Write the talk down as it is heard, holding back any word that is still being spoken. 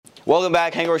Welcome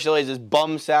back, Hangover Chili's. This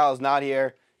bum Sal is not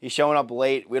here. He's showing up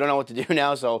late. We don't know what to do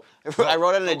now, so I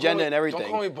wrote out an agenda and everything. Don't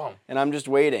call me bum. And I'm just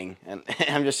waiting, and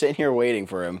I'm just sitting here waiting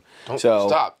for him.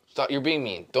 Stop. You're being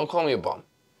mean. Don't call me a bum.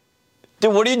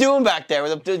 Dude, what are you doing back there?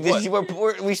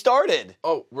 We started.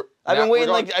 Oh, I've been waiting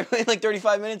like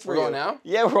 35 minutes for you. We're going now?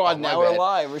 Yeah, we're on now. We're We're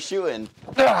live. We're shooting.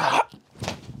 Yeah,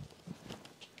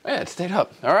 it stayed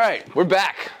up. All right, we're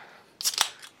back.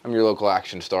 I'm your local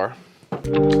action star.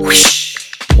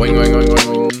 Wing, wing, wing,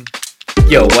 wing, wing.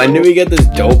 Yo, when did we get this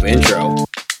dope intro?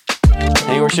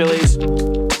 Hangover Chili's,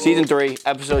 Season 3,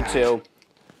 Episode 2.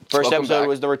 First Welcome episode back.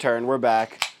 was the return. We're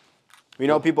back. We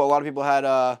know a lot of people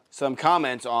had some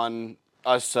comments on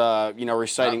us,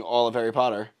 reciting all of Harry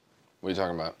Potter. What are you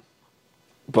talking about?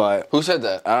 But Who said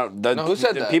that? Who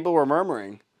said that? People were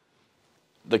murmuring.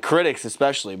 The critics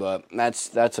especially, but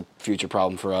that's a future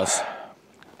problem for us.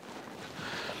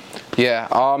 Yeah,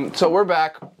 so we're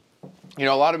back. A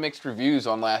lot of mixed reviews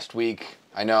on last week.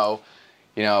 I know,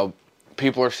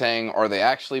 people are saying, are they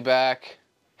actually back?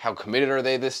 How committed are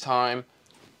they this time?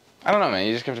 I don't know, man.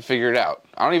 You just have to figure it out.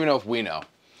 I don't even know if we know.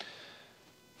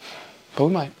 But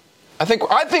we might. I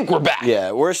think we're back.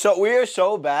 Yeah, we are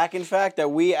so back, in fact,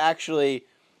 that we actually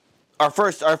our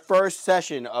first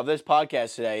session of this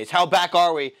podcast today is how back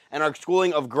are we and our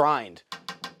schooling of grind.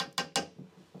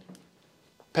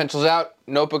 Pencils out,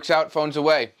 notebooks out, phones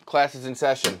away. Class is in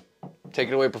session. Take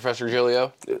it away, Professor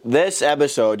Giglio. This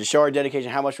episode, to show our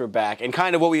dedication, how much we're back, and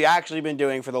kind of what we've actually been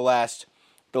doing for the last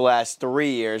 3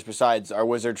 years, besides our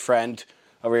wizard friend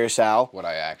over here, Sal. What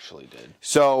I actually did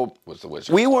So was the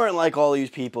wizard. We weren't like all these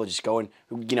people just go and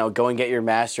get your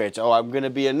masterate. Oh, I'm going to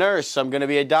be a nurse. I'm going to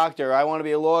be a doctor. I want to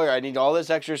be a lawyer. I need all this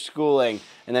extra schooling.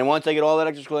 And then once I get all that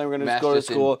extra schooling, we're going to go to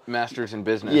school. Masters in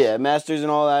business. Yeah, masters and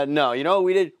all that. No, you know what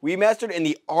we did? We mastered in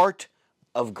the art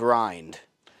of grind.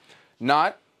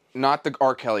 Not the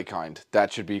R. Kelly kind.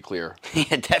 That should be clear.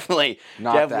 Yeah, definitely.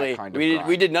 Not that kind of grind.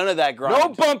 We did none of that grind. No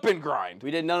bump and grind. We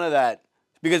did none of that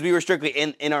because we were strictly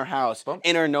in our house,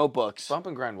 in our notebooks. Bump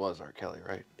and grind was R. Kelly,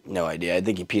 right? No idea. I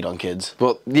think he peed on kids.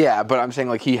 Well, yeah, but I'm saying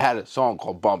like he had a song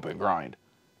called Bump and Grind.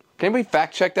 Can anybody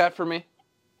fact check that for me?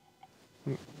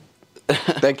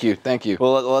 Thank you.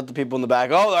 We'll let the people in the back.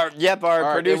 Oh, our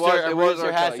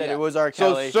producer has said it was R.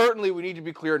 Kelly. So certainly we need to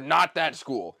be clear, not that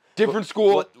school. Different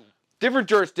school, different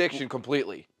jurisdiction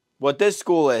completely. What this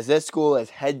school is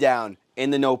head down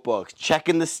in the notebooks,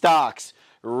 checking the stocks,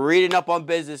 reading up on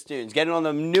business news, getting on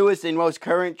the newest and most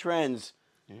current trends.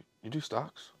 You do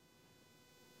stocks?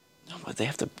 No, but they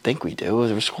have to think we do.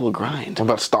 We're a school of grind. What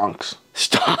about stonks?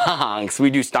 Stonks. We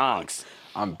do stonks.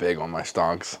 I'm big on my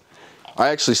stonks. I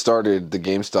actually started the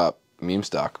GameStop meme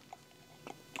stock.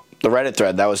 The Reddit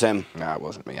thread, that was him. Nah, it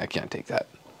wasn't me. I can't take that.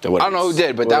 I don't know who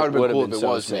did, but that would have been cool if it so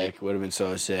was sick. me. Would have been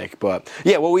so sick. But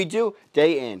yeah, what we do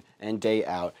day in and day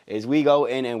out is we go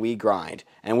in and we grind.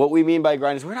 And what we mean by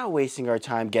grind is we're not wasting our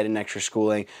time getting extra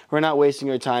schooling. We're not wasting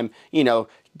our time,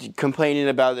 complaining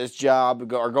about this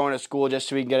job or going to school just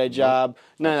so we can get a job.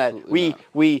 None of that.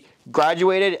 We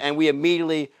graduated and we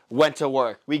immediately went to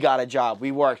work. We got a job. We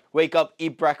worked. Wake up,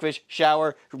 eat breakfast,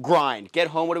 shower, grind. Get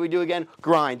home. What do we do again?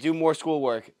 Grind. Do more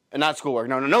schoolwork. Not schoolwork.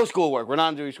 No schoolwork. We're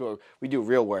not doing schoolwork. We do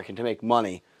real work and to make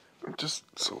money. I'm just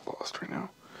so lost right now.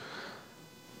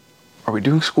 Are we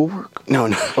doing schoolwork? No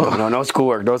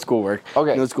schoolwork. No schoolwork.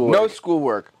 Okay. No schoolwork. No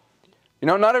schoolwork.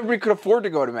 Not everybody could afford to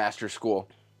go to master school.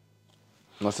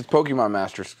 Unless it's Pokemon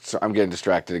Masters. So I'm getting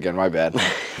distracted again. My bad.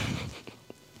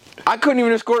 I couldn't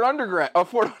even afford undergrad. I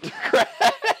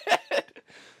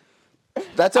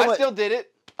still did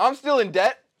it. I'm still in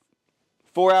debt.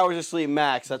 4 hours of sleep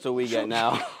max. That's what we get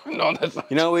now. No, that's not.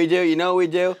 You know what we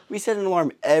do? We set an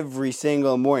alarm every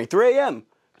single morning. 3 a.m.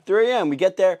 3 a.m. We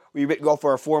get there. We go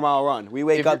for a 4-mile run. We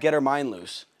wake up, get our mind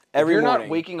loose. Every morning. If you're not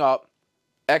waking up,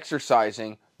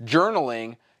 exercising,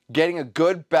 journaling, getting a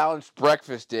good balanced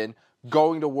breakfast in,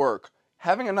 going to work,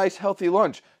 having a nice healthy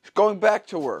lunch, going back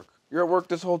to work. You're at work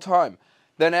this whole time.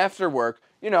 Then after work,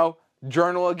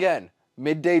 journal again.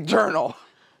 Midday journal.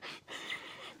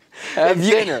 Have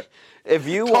dinner. If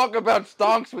you talk about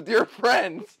stonks with your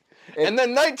friends, and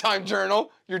then nighttime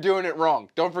journal, you're doing it wrong.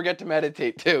 Don't forget to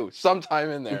meditate too, sometime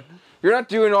in there. You're not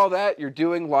doing all that. You're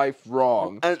doing life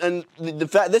wrong. And the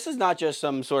fact, this is not just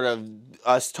some sort of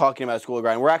us talking about school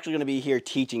grind. We're actually going to be here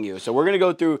teaching you. So we're going to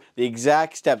go through the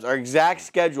exact steps, our exact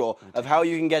schedule of how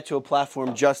you can get to a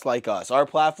platform just like us. Our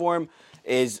platform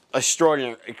is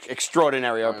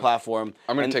extraordinary. Our platform.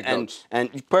 I'm going to take notes.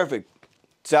 And perfect.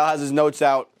 Sal has his notes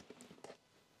out.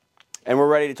 And we're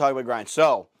ready to talk about grind.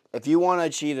 So, if you want to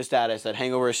achieve the status that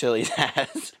Hangover Chili's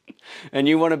has, and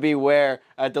you want to be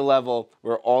at the level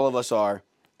where all of us are,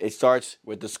 it starts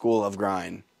with the school of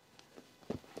grind.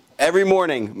 Every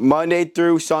morning, Monday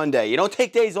through Sunday. You don't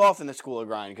take days off in the school of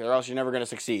grind, or else you're never going to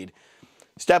succeed.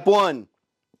 Step 1,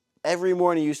 every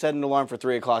morning you set an alarm for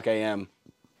 3 o'clock a.m.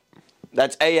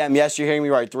 That's a.m. Yes, you're hearing me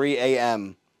right, 3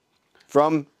 a.m.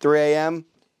 From 3 a.m.,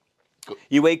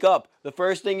 you wake up. The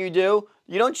first thing you do,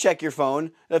 you don't check your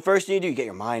phone. The first thing you do, you get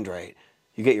your mind right.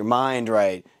 You get your mind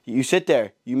right. You sit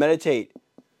there. You meditate.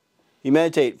 You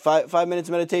meditate. Five minutes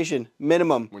of meditation,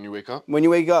 minimum. When you wake up? When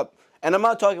you wake up. And I'm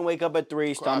not talking wake up at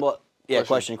 3, stumble. Yeah,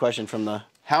 Question. question from the...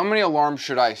 How many alarms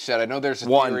should I set? I know there's a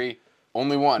One. theory.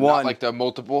 Only one. One. Not like the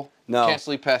multiple. No. Can't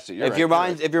sleep past it. If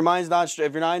your mind's not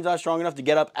strong enough to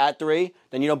get up at 3,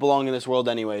 then you don't belong in this world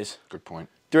anyways. Good point.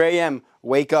 3 a.m.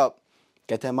 Wake up.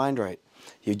 Get that mind right.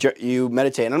 You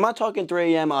meditate. And I'm not talking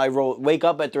 3 a.m. Wake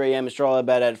up at 3 a.m. and stroll out of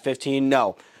bed at 15.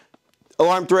 No.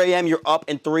 Alarm 3 a.m. You're up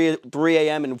in 3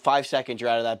 a.m. in 5 seconds. You're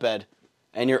out of that bed.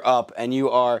 And you're up and you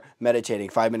are meditating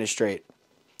 5 minutes straight.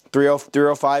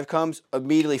 3:05 comes.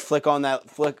 Immediately flick on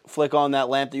that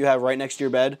lamp that you have right next to your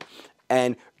bed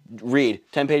and read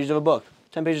 10 pages of a book.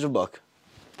 10 pages of a book.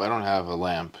 If I don't have a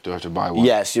lamp, do I have to buy one?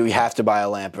 Yes, you have to buy a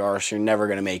lamp or else you're never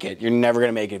going to make it. You're never going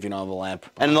to make it if you don't have a lamp.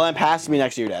 And the lamp has to be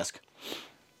next to your desk.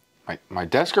 My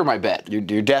desk or my bed?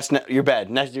 Your desk, your bed.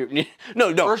 Next to your,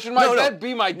 no. First should my bed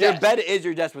be my desk? Your bed is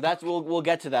your desk, but we'll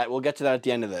get to that. We'll get to that at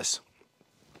the end of this.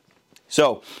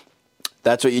 So,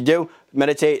 that's what you do.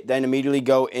 Meditate, then immediately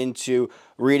go into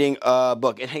reading a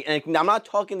book. And I'm not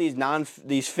talking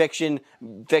these fiction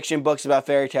books about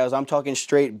fairy tales. I'm talking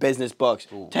straight business books.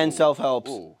 10 self-helps.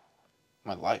 Ooh.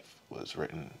 My life was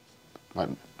written like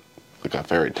a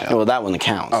fairy tale. Well, that one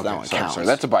counts. Okay, that one counts. Sorry.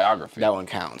 That's a biography. That one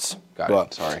counts. Got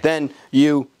it. Sorry. Then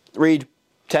you read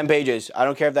 10 pages. I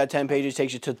don't care if that 10 pages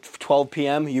takes you to 12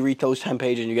 p.m. You read those 10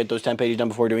 pages and you get those 10 pages done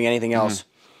before doing anything else.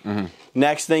 Mm-hmm.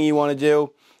 Next thing you want to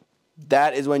do,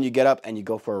 that is when you get up and you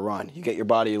go for a run. You get your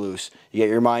body loose. You get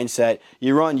your mindset.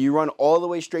 You run all the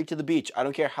way straight to the beach. I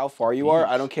don't care how far you are.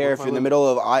 I don't care if you're in the middle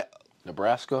of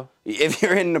Nebraska? If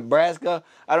you're in Nebraska,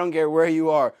 I don't care where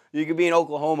you are. You could be in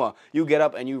Oklahoma. You get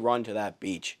up and you run to that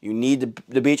beach. You need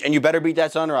the beach, and you better beat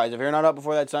that sunrise. If you're not up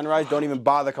before that sunrise, don't even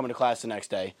bother coming to class the next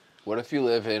day. What if you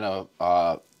live in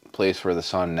a place where the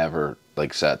sun never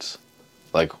sets,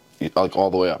 like all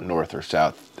the way up north or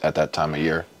south at that time of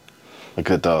year,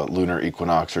 like at the lunar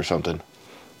equinox or something?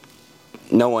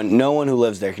 No one who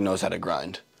lives there knows how to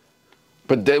grind.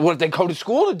 But what if they go to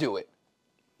school to do it?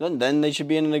 Then they should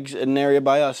be in an area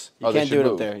by us. You can't do it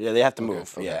up there. Yeah, they have to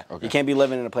move. Okay, yeah, okay. You can't be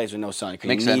living in a place with no sun because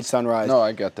Makes you need sense. sunrise. No,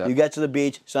 I get that. You get to the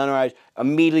beach, sunrise,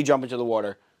 immediately jump into the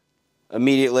water.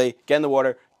 Immediately get in the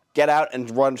water, get out,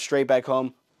 and run straight back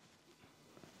home.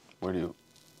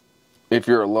 If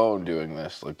you're alone doing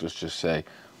this, let's just say,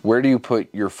 where do you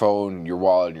put your phone, your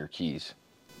wallet, and your keys?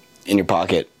 In your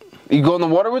pocket. You go in the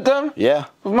water with them? Yeah.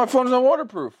 My phone's not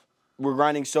waterproof. We're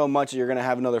grinding so much that you're gonna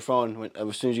have another phone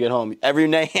as soon as you get home. Every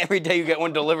day you get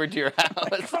one delivered to your house. I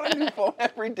got a new phone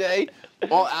every day.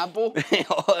 All Apple.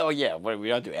 Oh yeah, but we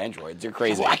don't do Androids. You're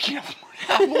crazy. I can't afford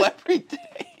Apple every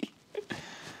day.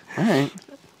 All right.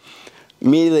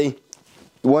 Immediately,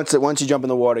 once you jump in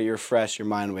the water, you're fresh. Your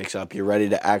mind wakes up. You're ready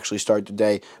to actually start the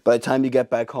day. By the time you get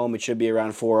back home, it should be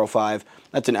around 4:05.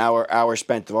 That's an hour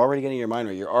spent of already getting your mind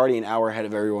right. You're already an hour ahead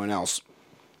of everyone else.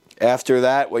 After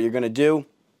that, what you're gonna do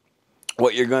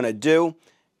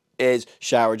is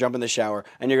shower, jump in the shower,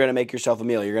 and you're going to make yourself a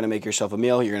meal. You're going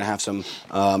to have some,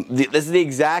 this is the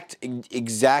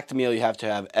exact meal you have to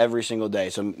have every single day.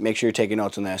 So make sure you're taking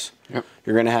notes on this. Yep.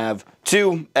 You're going to have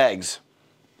 2 eggs.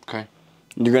 Okay.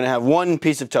 You're going to have 1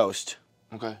 piece of toast.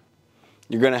 Okay.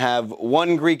 You're going to have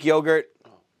 1 Greek yogurt.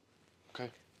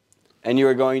 Okay. And you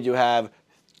are going to have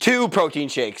 2 protein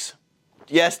shakes.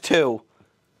 Yes, 2.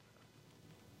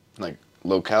 Like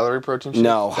low-calorie protein shakes?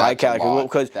 No, high calorie.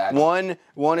 Because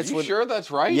one is Are you sure that's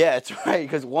right? Yeah, it's right.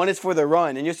 Because 1 is for the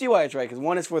run, and you'll see why it's right. Because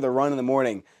 1 is for the run in the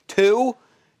morning. 2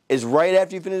 is right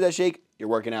after you finish that shake. You're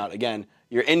working out again.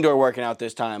 You're indoor working out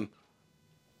this time.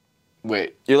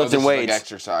 Wait, you're lifting this weights. Is like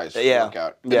exercise. Yeah,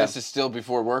 workout. And yeah. This is still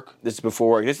before work. This is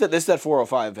before work. This is at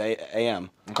 4:05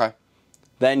 a.m. Okay.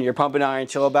 Then you're pumping iron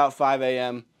till about 5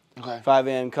 a.m. Okay. 5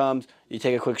 a.m. comes. You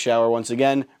take a quick shower once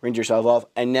again, rinse yourself off,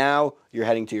 and now you're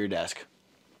heading to your desk.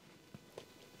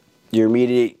 You're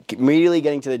immediately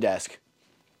getting to the desk.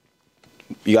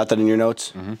 You got that in your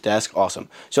notes? Mm-hmm. Desk? Awesome.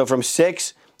 So from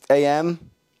 6 a.m.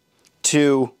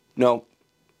 from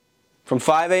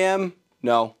 5 a.m.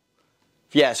 No.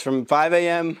 Yes, from 5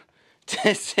 a.m.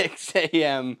 to 6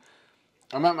 a.m.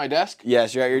 I'm at my desk?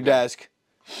 Yes, you're at your desk.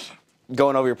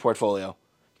 Going over your portfolio.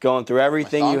 Going through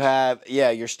everything you have. Yeah,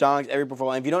 your stonks, every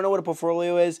portfolio. And if you don't know what a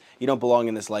portfolio is, you don't belong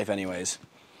in this life anyways.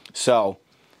 So,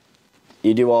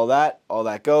 You do all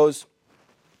that goes.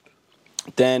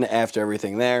 Then after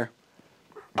everything there,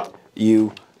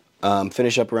 you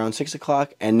finish up around 6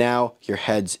 o'clock, and now your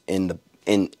head's in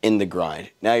the grind.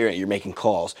 Now you're making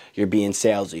calls, you're being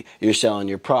salesy, you're selling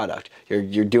your product,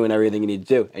 you're doing everything you need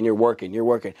to do, and you're working. You're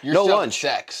no selling lunch.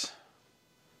 Sex.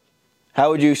 How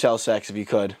would you sell sex if you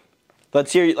could?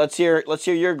 Let's hear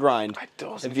your grind. I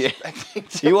don't If you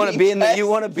expect you want to be in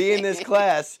tested. this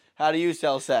class, how do you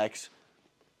sell sex?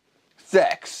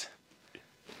 Sex.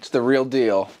 It's the real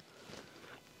deal.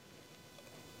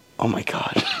 Oh my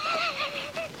god.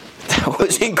 That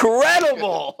was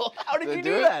incredible. How did you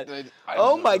do that?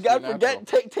 Oh my god,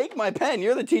 take my pen.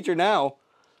 You're the teacher now.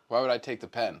 Why would I take the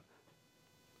pen?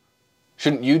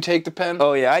 Shouldn't you take the pen?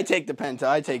 Oh yeah, I take the pen.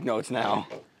 I take notes now.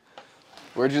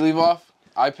 Where'd you leave off?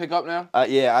 I pick up now?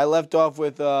 Yeah, I left off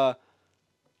with Oh,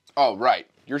 right.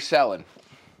 You're selling.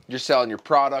 You're selling your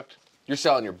product. You're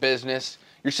selling your business.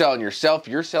 You're selling yourself.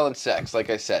 You're selling sex, like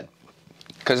I said.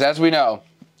 Because as we know,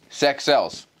 sex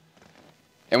sells.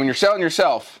 And when you're selling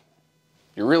yourself,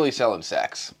 you're really selling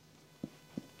sex.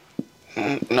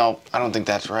 No, I don't think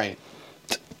that's right.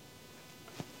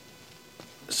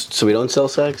 So we don't sell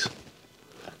sex?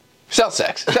 Sell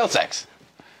sex. Sell sex.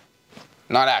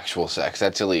 Not actual sex.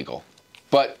 That's illegal.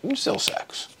 But you sell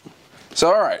sex.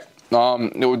 So, all right.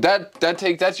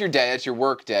 That's your day. That's your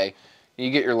work day. You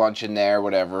get your lunch in there,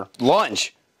 whatever.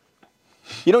 Lunch?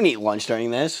 You don't eat lunch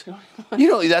during this. You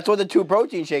don't. That's what the 2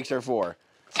 protein shakes are for.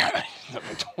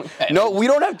 No, we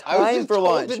don't have I was time just for told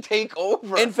lunch. to take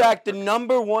over. In fact, the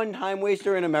 #1 time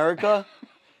waster in America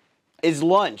is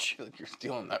lunch. I feel like you're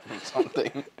stealing that from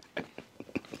something.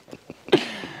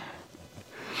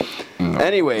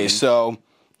 Anyway, so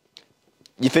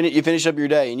you finish up your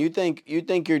day, and you think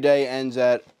your day ends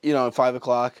at 5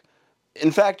 o'clock.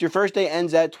 In fact, your first day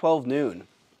ends at 12 noon.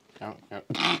 Oh,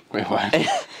 wait,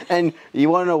 what? And you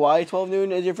want to know why 12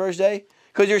 noon is your first day?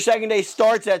 Because your second day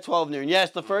starts at 12 noon.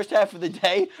 Yes, the first half of the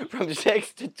day from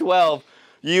 6 to 12,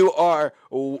 you are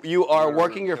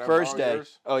working your first day.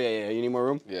 Yours? Oh yeah. You need more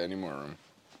room? Yeah, I need more room.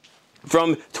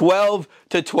 From 12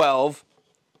 to 12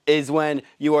 is when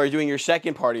you are doing your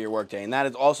second part of your workday, and that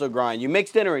is also grind. You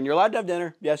mix dinner in. You're allowed to have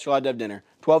dinner. Yes, you're allowed to have dinner.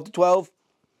 12 to 12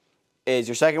 is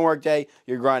your second workday.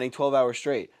 You're grinding 12 hours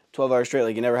straight. 12 hours straight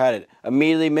like you never had it.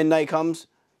 Immediately midnight comes,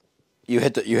 you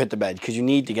hit the bed because you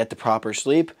need to get the proper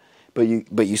sleep. But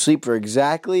you sleep for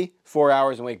exactly 4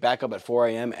 hours and wake back up at 4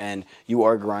 a.m. and you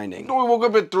are grinding. No, we woke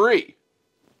up at 3.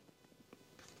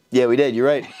 Yeah, we did. You're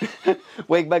right.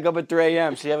 Wake back up at 3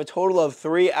 a.m. So you have a total of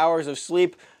 3 hours of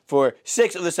sleep for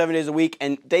 6 of the 7 days a week.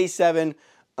 And day 7,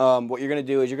 what you're going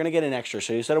to do is you're going to get an extra.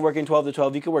 So instead of working 12 to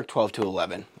 12, you can work 12 to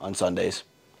 11 on Sundays.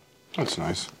 That's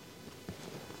nice.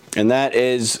 And that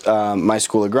is my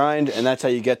school of grind. And that's how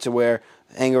you get to where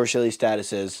hangover silly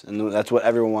status is. And that's what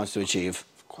everyone wants to achieve.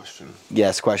 Question.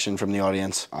 Yes, question from the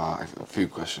audience. A few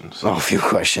questions. Oh, a few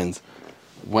questions.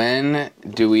 When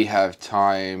do we have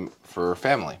time for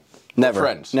family? Never. Or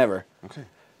friends? Never. Okay.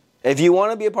 If you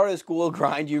want to be a part of the school of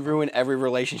grind, you ruin every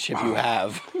relationship you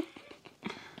have.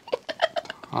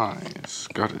 Yes,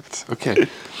 got it. Okay.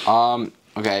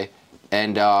 Okay.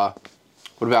 And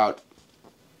what about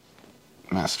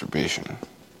masturbation?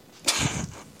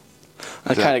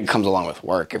 That kind of comes along with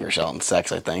work if you're selling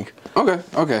sex, I think.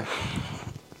 Okay.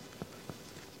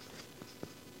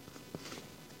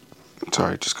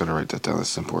 Sorry, just gotta write that down.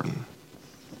 This is important.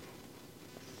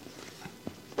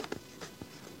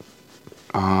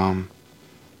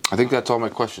 I think that's all my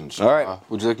questions. All right.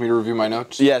 Would you like me to review my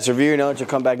notes? Yes, review your notes. You'll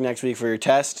come back next week for your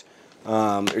test.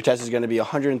 Your test is going to be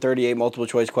 138 multiple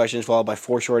choice questions followed by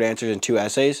 4 short answers and 2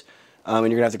 essays. And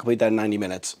you're going to have to complete that in 90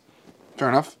 minutes. Fair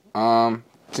enough.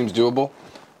 Seems doable.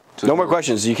 No more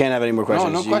questions. You can't have any more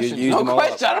questions. No questions. You used them all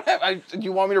up. I don't have.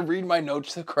 You want me to read my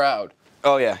notes to the crowd?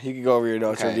 Oh, yeah. You can go over your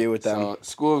notes, review with them. So,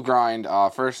 School of Grind,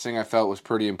 first thing I felt was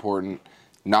pretty important.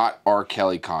 Not R.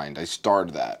 Kelly kind. I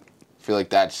starred that. I feel like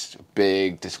that's a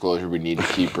big disclosure we need to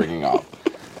keep bringing up.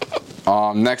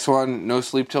 Next one, no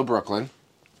sleep till Brooklyn.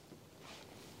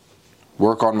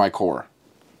 Work on my core.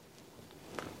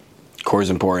 Core is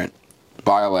important.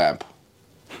 Buy a lamp.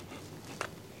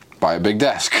 Buy a big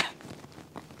desk.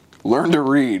 Learn to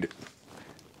read.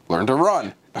 Learn to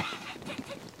run.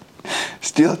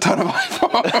 Steal a ton of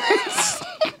iPhones.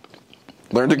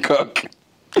 Learn to cook.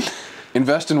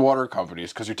 Invest in water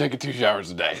companies because you're taking 2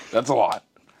 showers a day. That's a lot.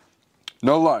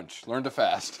 No lunch. Learn to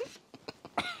fast.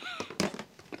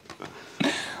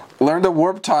 Learn to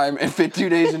warp time and fit 2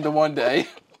 days into 1 day.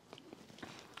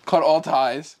 Cut all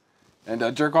ties.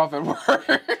 And jerk off at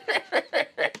work.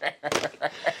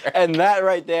 And that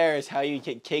right there is how you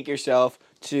can take yourself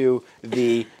to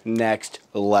the next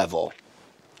level.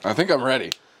 I think I'm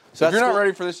ready. So if you're not cool.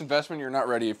 ready for this investment, you're not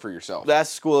ready for yourself. That's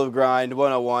School of Grind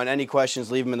 101. Any questions,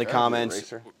 leave them in the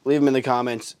comments. Leave them in the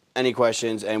comments. Any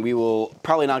questions, and we will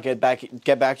probably not get back to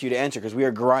you to answer because we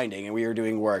are grinding and we are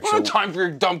doing work. I don't have time for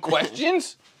your dumb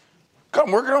questions. God,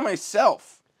 I'm working on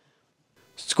myself.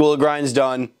 School of Grind's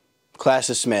done. Class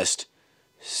dismissed.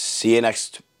 See you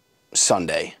next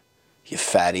Sunday, you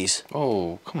fatties.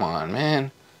 Oh, come on,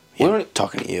 man. Yeah, I'm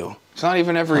talking to you. It's not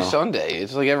even every Sunday.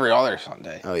 It's like every other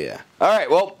Sunday. Oh yeah. All right.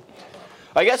 Well,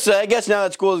 I guess now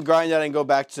that School of Grind, I can go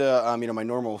back to my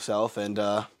normal self and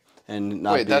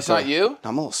not. Wait, that's not you?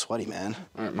 I'm a little sweaty, man.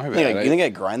 All right, my bad. You think I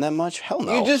grind that much? Hell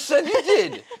no. You just said you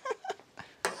did.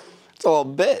 It's a little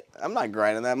bit. I'm not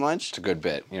grinding that much. It's a good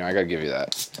bit. I gotta give you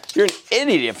that. You're an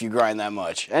idiot if you grind that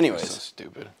much. Anyways. So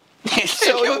stupid. You're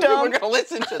so dumb. We're gonna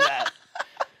listen to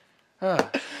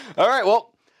that. All right,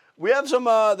 well, we have some,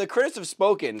 the critics have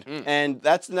spoken, and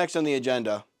that's next on the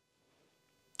agenda.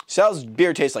 Sal's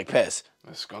beer tastes like piss.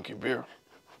 That's skunky beer.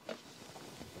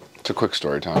 It's a quick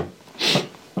story time.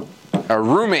 Our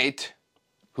roommate,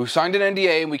 who signed an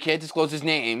NDA and we can't disclose his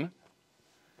name,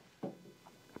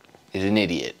 is an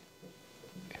idiot.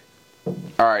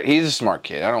 All right, he's a smart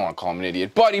kid. I don't want to call him an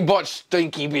idiot, but he bought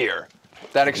stinky beer.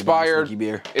 That expired. Stinky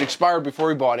beer. It expired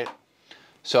before he bought it.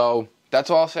 So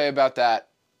that's all I'll say about that.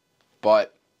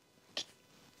 But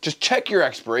just check your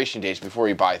expiration dates before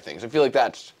you buy things. I feel like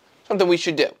that's something we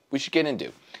should do. We should get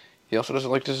into. He also doesn't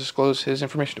like to disclose his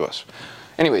information to us.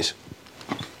 Anyways.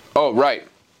 Oh, right.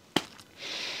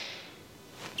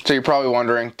 So you're probably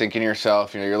wondering, thinking to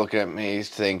yourself, you're looking at me, you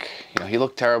think, he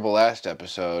looked terrible last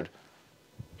episode.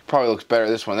 He probably looks better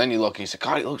this one. Then you look and you say,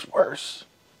 God, he looks worse.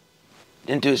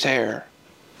 Didn't do his hair.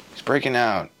 He's breaking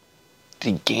out.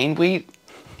 Did he gain weight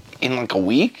in like a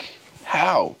week?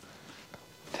 How?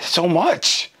 There's so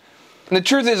much. And the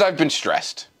truth is I've been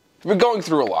stressed. I've been going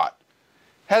through a lot.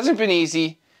 Hasn't been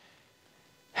easy.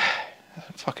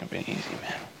 Hasn't fucking been easy,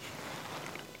 man.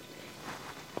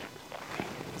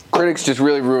 Critics just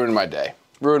really ruined my day.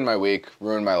 Ruined my week.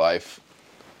 Ruined my life.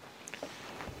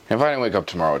 And if I didn't wake up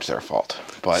tomorrow, it's their fault.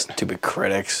 But stupid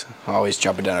critics. Always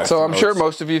jumping down our So throats. I'm sure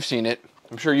most of you have seen it.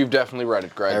 I'm sure you've definitely read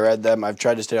it, Greg. I read them. I've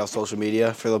tried to stay off social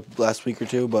media for the last week or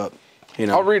two, but,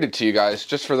 I'll read it to you guys,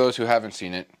 just for those who haven't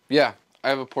seen it. Yeah, I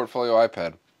have a Portfolio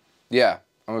iPad. Yeah,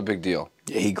 I'm a big deal.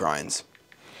 Yeah, he grinds.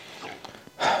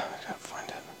 I gotta find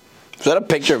it. Is that a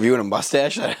picture of you and a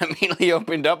mustache that immediately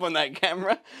opened up on that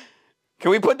camera?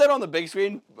 Can we put that on the big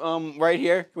screen right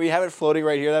here? Can we have it floating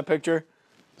right here, that picture?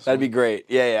 That'd be great.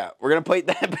 Yeah. We're going to plate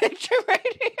that picture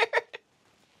right here.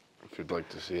 If you'd like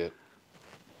to see it.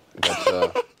 That's,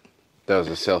 that was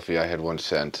a selfie I had once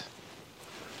sent.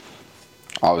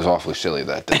 I was awfully silly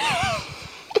that day.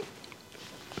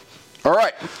 All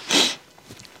right.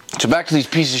 So back to these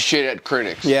pieces of shit at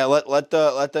critics. Yeah, let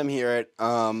them hear it.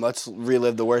 Let's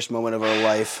relive the worst moment of our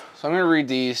life. So I'm going to read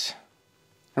these.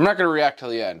 I'm not going to react till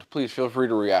the end. Please feel free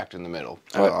to react in the middle.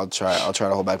 I'll try to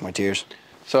hold back my tears.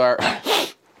 So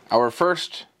our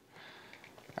first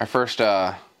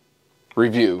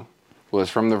review was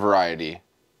from the Variety.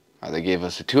 They gave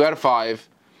us a 2 out of 5.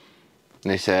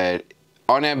 And they said,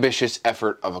 unambitious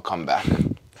effort of a comeback.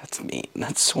 That's mean.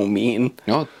 That's so mean.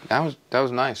 No, that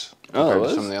was nice. Compared to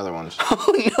some of the other ones.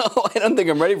 Oh no, I don't think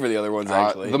I'm ready for the other ones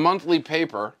actually. The Monthly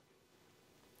Paper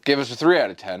gave us a 3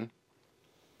 out of 10.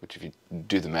 Which, if you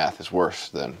do the math, is worse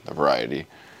than the Variety.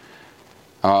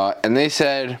 And they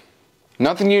said,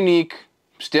 nothing unique,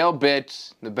 stale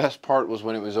bits. The best part was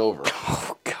when it was over.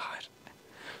 Oh, God.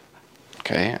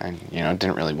 Okay, I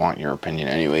didn't really want your opinion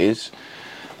anyways.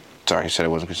 Sorry, I said I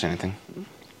wasn't going to say anything.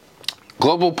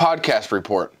 Global Podcast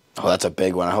Report. Oh, that's a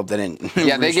big one. I hope they didn't.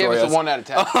 Yeah, they gave us a 1 out of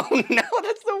 10. Oh, no,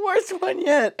 that's the worst one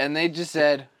yet. And they just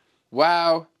said,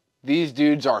 wow, these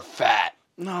dudes are fat.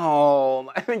 No,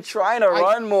 I've been trying to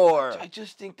run more. I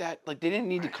just think that, they didn't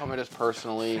need to come at us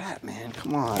personally. Fat, man,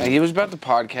 come on. It was about the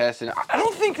podcast, and I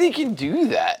don't think they can do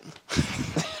that.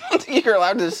 I don't think you're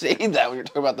allowed to say that when you're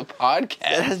talking about the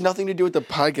podcast. It has nothing to do with the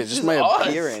podcast, just my us.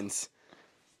 appearance.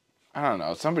 I don't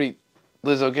know. Somebody,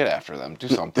 Lizzo, get after them. Do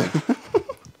something.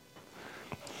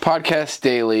 Podcast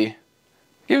Daily.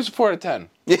 Give us a 4 out of 10.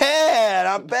 Yeah,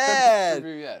 not bad.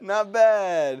 Review yet. Not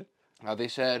bad. They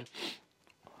said,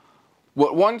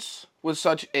 what once was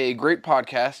such a great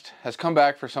podcast has come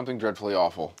back for something dreadfully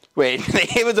awful. Wait, they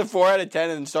gave us a 4 out of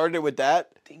 10 and started it with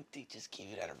that? I think they just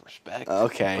gave it out of respect.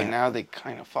 Okay. But now they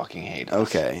kind of fucking hate us.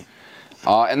 Okay.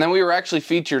 And then we were actually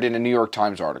featured in a New York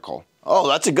Times article. Oh,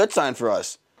 that's a good sign for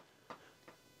us.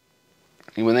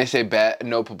 When they say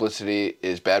no publicity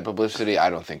is bad publicity, I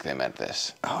don't think they meant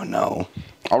this. Oh, no.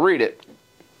 I'll read it.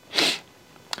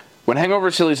 When Hangover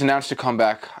Sillies announced a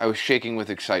comeback, I was shaking with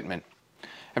excitement.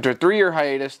 After a 3-year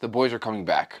hiatus, the boys are coming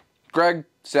back. Greg,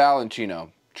 Sal, and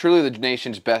Chino. Truly the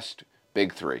nation's best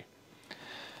big three.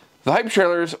 The hype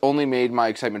trailers only made my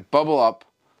excitement bubble up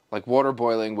like water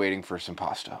boiling waiting for some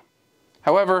pasta.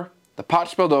 However, the pot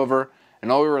spilled over,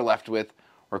 and all we were left with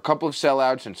were a couple of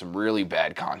sellouts and some really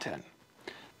bad content.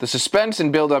 The suspense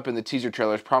and build-up in the teaser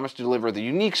trailers promised to deliver the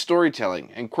unique storytelling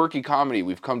and quirky comedy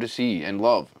we've come to see and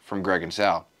love from Greg and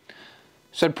Sal.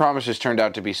 Said promises turned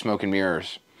out to be smoke and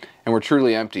mirrors, and were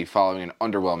truly empty following an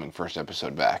underwhelming first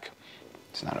episode back.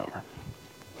 It's not over.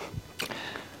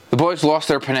 The boys lost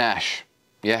their panache.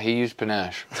 Yeah, he used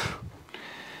panache.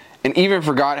 And even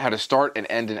forgot how to start and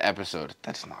end an episode.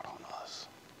 That's not on us.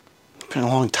 It's been a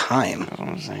long time. That's what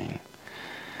I'm saying.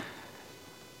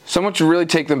 Someone should really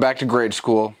take them back to grade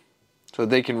school so that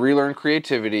they can relearn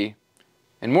creativity,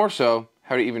 and more so,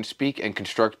 how to even speak and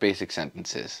construct basic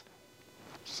sentences.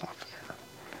 It's not fair.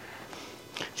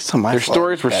 Their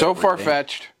stories were so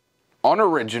far-fetched,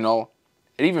 unoriginal,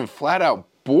 and even flat-out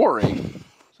boring.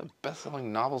 It's the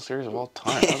best-selling novel series of all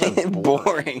time. How's that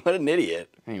boring? What an idiot.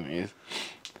 Anyways.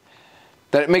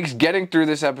 That it makes getting through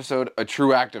this episode a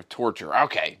true act of torture.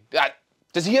 Okay.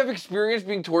 Does he have experience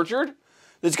being tortured?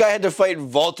 This guy had to fight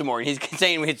Voldemort, and he's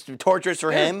saying it's torturous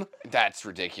for him? That's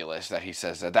ridiculous that he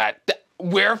says that.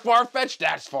 We're far-fetched?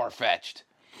 That's far-fetched.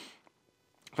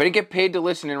 If I didn't get paid to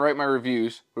listen and write my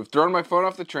reviews, would have thrown my phone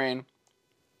off the train,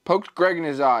 poked Greg in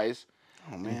his eyes,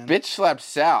 bitch slapped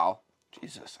Sal.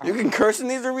 Jesus. You can curse in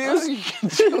these reviews? You can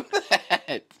do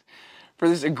that. For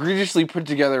this egregiously put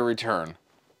together return.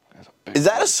 Is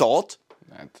that assault?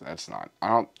 That's not.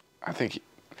 I think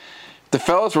the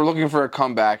fellas were looking for a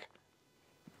comeback.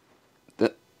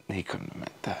 He couldn't have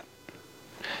meant that.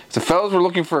 If the fellas were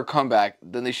looking for a comeback,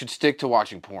 then they should stick to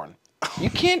watching porn. You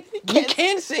can't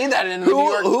say that in the New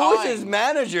York Times. Who is his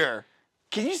manager?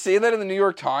 Can you say that in the New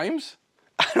York Times?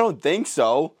 I don't think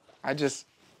so. I have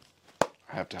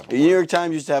to have a The New York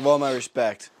Times used to have all my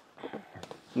respect.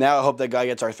 Now I hope that guy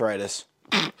gets arthritis.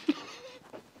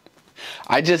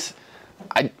 I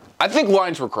think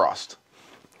lines were crossed.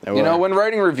 You know, when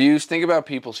writing reviews, think about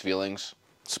people's feelings.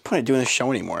 What's the point of doing this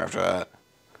show anymore after that?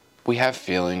 We have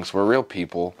feelings. We're real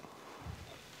people.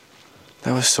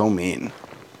 That was so mean.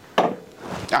 I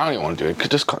don't even want to do it.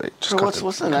 Just cut it.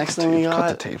 What's the next thing we got?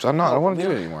 Cut the tapes. I don't want to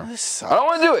do it anymore. This sucks. I don't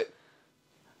want to do it.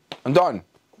 I'm done.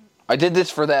 I did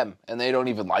this for them, and they don't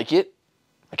even like it.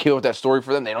 I came up with that story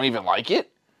for them. They don't even like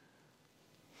it.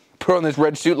 Put on this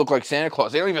red suit, look like Santa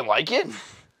Claus. They don't even like it.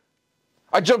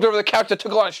 I jumped over the couch. That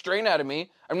took a lot of strain out of me.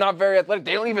 I'm not very athletic.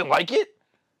 They don't even like it.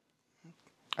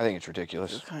 I think it's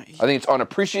ridiculous. I think it's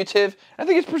unappreciative. I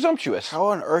think it's presumptuous. How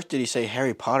on earth did he say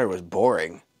Harry Potter was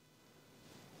boring?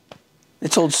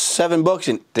 It sold 7 books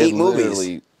and 8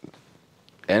 movies.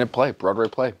 And a play, Broadway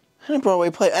play. And a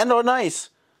Broadway play. And on ice.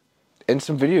 And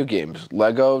some video games.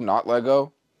 Lego, not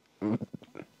Lego.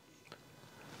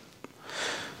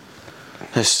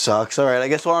 This sucks. All right, I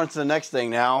guess we're on to the next thing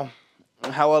now.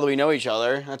 How well do we know each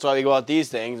other? That's why we go out these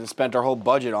things and spent our whole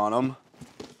budget on them.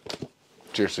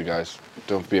 Seriously, guys,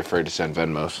 don't be afraid to send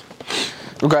Venmos.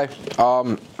 Okay,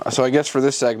 so I guess for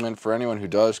this segment, for anyone who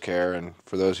does care and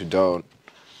for those who don't,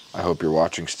 I hope you're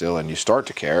watching still and you start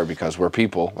to care because we're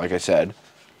people, like I said.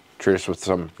 Treat us with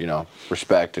some,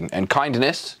 respect and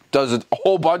kindness. Does a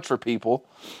whole bunch for people.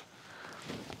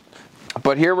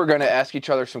 But here we're going to ask each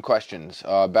other some questions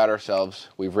about ourselves.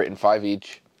 We've written 5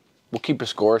 each. We'll keep a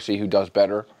score, see who does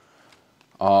better.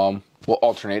 We'll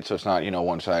alternate, so it's not,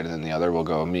 one side and then the other. We'll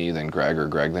go me, then Greg, or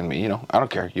Greg, then me. I don't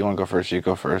care. You want to go first, you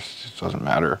go first. It doesn't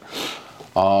matter.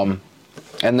 And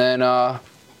then, why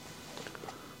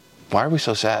are we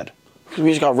so sad? Because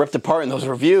we just got ripped apart in those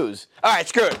reviews. All right,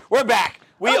 screw it. We're back.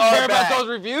 We don't are care back. about those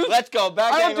reviews. Let's go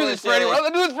back. I don't do this for anyone. I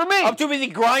do this for me. I'm too busy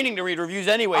grinding to read reviews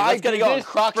anyway. I Let's get do it going. this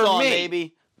Crocs for on, me.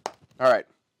 baby. All right,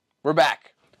 we're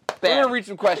back. Bad. We're gonna read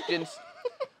some questions.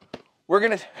 We're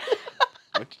gonna.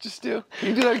 What'd you just do? Can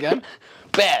you do that again?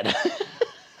 Bad.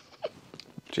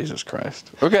 Jesus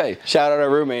Christ. Okay. Shout out our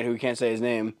roommate who can't say his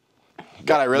name.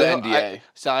 God, I really The hope, NDA.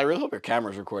 Sal, I really hope your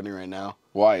camera's recording right now.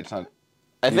 Why? It's not.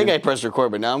 I think I pressed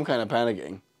record, but now I'm kind of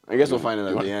panicking. I guess we'll find it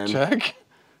at the end. Check.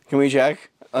 Can we check?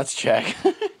 Let's check.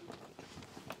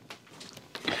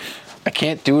 I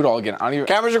can't do it all again. I don't even.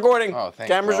 Camera's recording. Oh, thank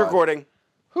Camera's God. recording.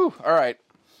 Whew. All right.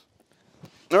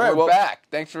 All right, We're back.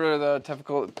 Thanks for the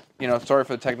technical. Sorry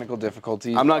for the technical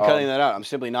difficulties. I'm not cutting that out. I'm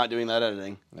simply not doing that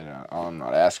editing. I'm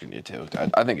not asking you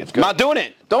to. I think it's good. I'm not doing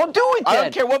it. Don't do it. I then.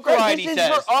 don't care what Greg, variety this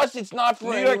says. is for us. It's not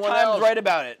for New York anyone Times else. right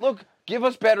about it. Look, give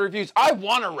us bad reviews. I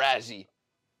want a Razzie.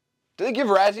 Do they give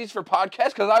Razzies for podcasts?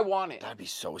 Because I want it. That'd be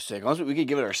so sick. Unless we could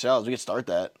give it ourselves. We could start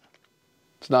that.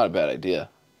 It's not a bad idea.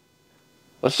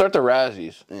 Let's start the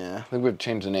Razzies. Yeah. I think we have to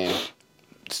change the name.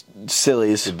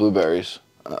 Sillies. The blueberries.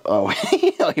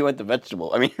 He went the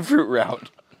vegetable. I mean, fruit route,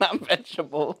 not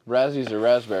vegetable. Razzies are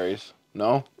raspberries.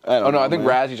 No? I don't know, I think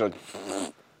man. Razzies are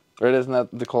right, isn't that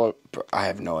the color? I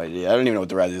have no idea. I don't even know what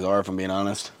the Razzies are, if I'm being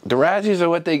honest. The Razzies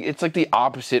are it's like the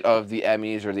opposite of the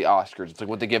Emmys or the Oscars. It's like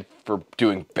what they get for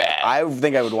doing bad. I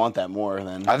think I would want that more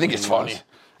than. I think it's funny.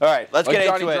 All right, let's Like get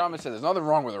Johnny into it. Drama said, there's nothing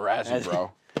wrong with a Razzie,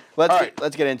 bro.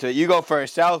 Let's get into it. You go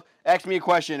first. Sal, ask me a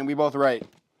question, and we both write.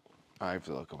 I have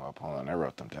to look them up. Hold on, I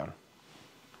wrote them down.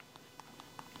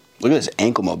 Look at this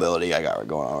ankle mobility I got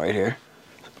going on right here.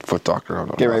 Foot doctor.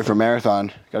 Hold on. Get ready for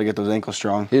marathon. Got to get those ankles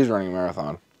strong. He's running a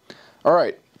marathon. All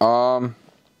right.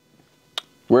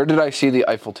 Where did I see the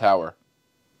Eiffel Tower?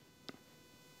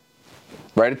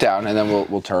 Write it down, and then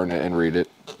we'll turn it and read it.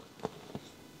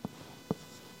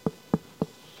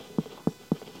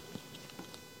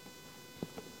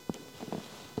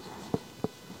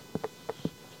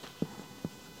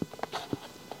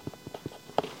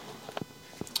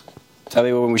 Tell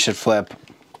me when we should flip.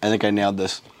 I think I nailed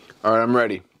this. All right, I'm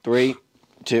ready. 3,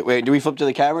 2. Wait, do we flip to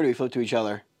the camera or do we flip to each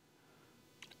other?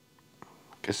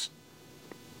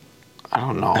 I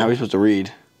don't know. How are we supposed to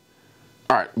read?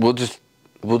 All right, we'll just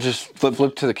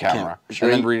flip to the camera and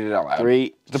then read it out loud.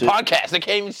 3, It's a 2 podcast. They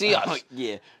can't even see us. Oh,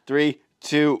 yeah. 3,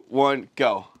 2, 1,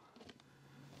 go.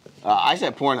 I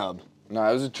said Pornhub. No,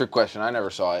 it was a trick question. I never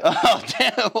saw it. Oh,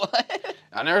 damn, what?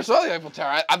 I never saw the Eiffel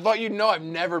Tower. I thought you'd know I've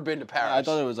never been to Paris. I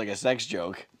thought it was like a sex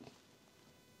joke.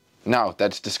 No,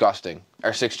 that's disgusting.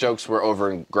 Our 6 jokes were over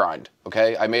and grind,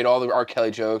 okay? I made all the R.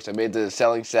 Kelly jokes. I made the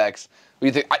selling sex.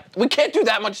 We can't do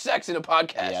that much sex in a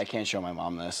podcast. Yeah, I can't show my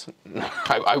mom this.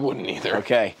 I wouldn't either.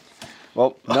 Okay.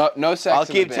 Well, No sex. I'll in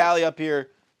keep the tally up here.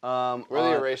 Where are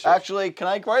the erasers? Actually, can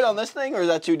I write on this thing or is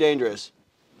that too dangerous?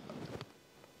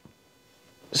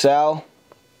 Sal,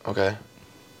 Okay.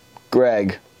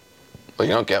 Greg. Well,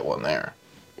 you don't get one there.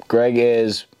 Greg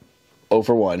is 0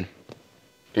 for 1.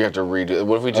 You have to redo it.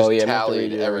 What if we just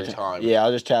tallied every time? Yeah,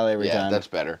 I'll just tally every Yeah, time. that's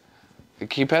better. Can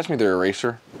you pass me the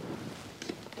eraser?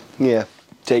 Yeah,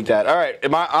 take that. All right,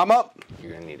 I'm up?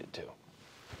 You're going to need it too.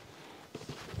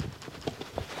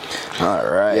 All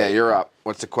right. Yeah, you're up.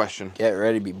 What's the question? Get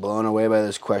ready to be blown away by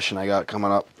this question I got coming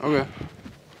up. Okay. I'm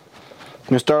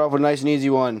going to start off with a nice and easy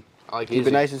one. I like Keep easy.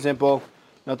 it nice and simple.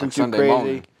 Nothing Like too Sunday crazy.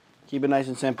 morning. Keep it nice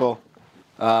and simple.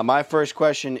 My first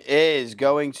question is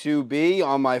going to be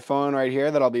on my phone right here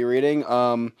that I'll be reading.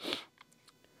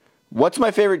 What's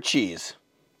my favorite cheese?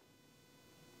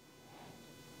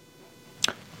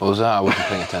 What was that? I wasn't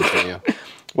paying attention to you.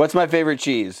 What's my favorite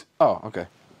cheese? Oh, okay.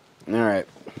 All right.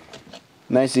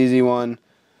 Nice, easy one.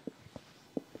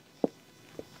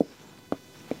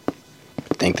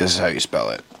 I think this is how you spell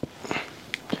it.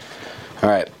 All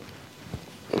right.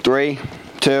 3,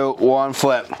 2, 1,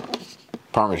 flip.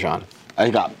 Parmesan.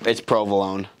 It's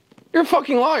provolone. You're a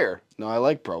fucking liar. No, I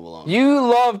like provolone. You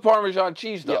love Parmesan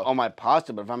cheese, though. Yeah, on my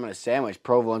pasta, but if I'm in a sandwich,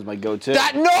 provolone's my go-to.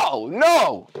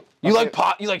 No. You Okay.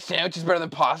 you like sandwiches better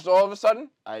than pasta all of a sudden?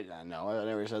 I know, I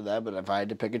never said that, but if I had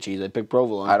to pick a cheese, I'd pick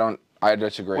provolone. I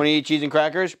disagree. When you eat cheese and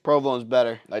crackers, provolone's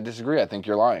better. I disagree. I think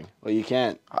you're lying. Well, you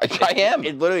can't. I am.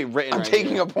 It's literally written I'm right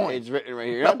taking here. a point. It's written right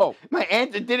here. No. My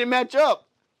answer didn't match up.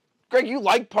 Greg, you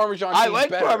like Parmesan cheese I like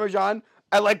better. Parmesan.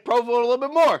 I like provolone a little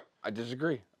bit more. I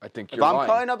disagree. I think If you're I'm lying.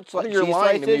 cutting up I think you're cheese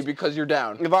lying to me slices- because you're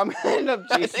down. If I'm cutting up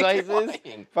I cheese think you're slices,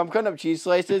 lying. if I'm cutting up cheese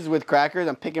slices with crackers,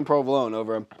 I'm picking provolone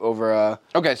over.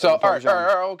 Okay, so all right, Parmesan.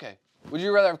 okay. Would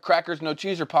you rather have crackers no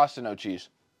cheese or pasta no cheese?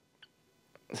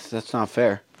 That's not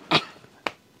fair.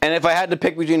 And if I had to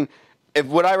pick between,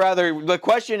 the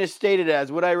question is stated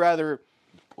as, would I rather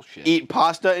Bullshit. eat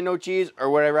pasta and no cheese,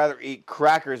 or would I rather eat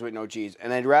crackers with no cheese?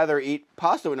 And I'd rather eat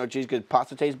pasta with no cheese because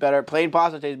pasta tastes better. Plain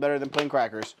pasta tastes better than plain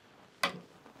crackers.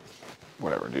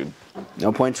 Whatever, dude.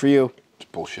 No points for you. It's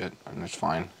bullshit. And it's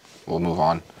fine. We'll move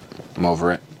on. I'm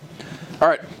over it. All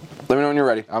right. Let me know when you're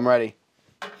ready. I'm ready.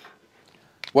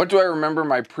 What do I remember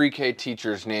my pre-K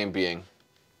teacher's name being?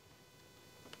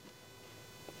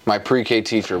 My pre-K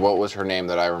teacher, what was her name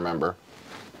that I remember?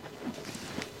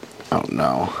 Oh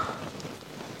no.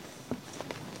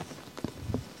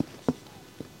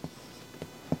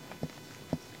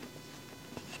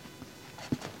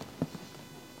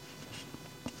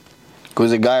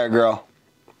 Was it guy or girl?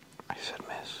 I said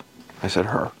miss. I said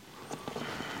her.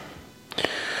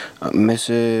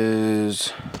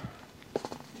 Mrs.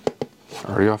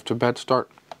 Already off to a bad start.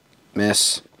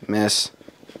 Miss.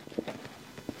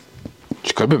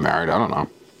 She could have been married. I don't know.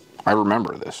 I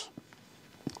remember this.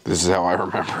 This is how I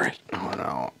remember it. Oh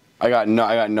no. I got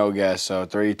no guess. So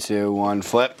 3, 2, 1,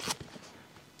 flip.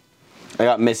 I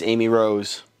got Miss Amy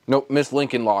Rose. Nope, Miss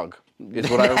Lincoln Log is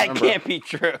what I remember. That can't be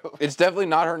true. It's definitely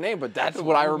not her name, but that's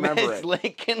what I remember. Miss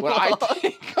Lincoln When Log. I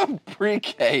think of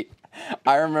pre-K,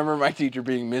 I remember my teacher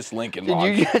being Miss Lincoln Log.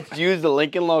 Did you just use the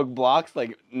Lincoln Log blocks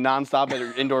like nonstop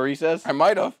at indoor recess? I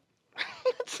might have.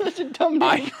 That's such a dumb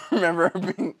name. I remember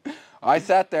being. I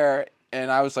sat there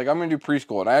and I was like, I'm gonna do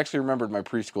preschool, and I actually remembered my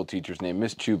preschool teacher's name,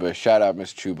 Miss Chuba. Shout out,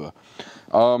 Miss Chuba.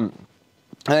 And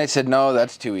I said, no,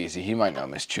 that's too easy. He might know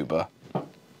Miss Chuba.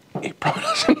 He probably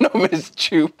doesn't know Miss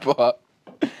Chuba.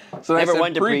 So I I never said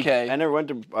went to pre-K. I never went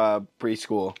to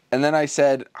preschool. And then I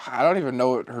said, I don't even know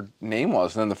what her name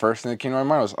was. And then the first thing that came to my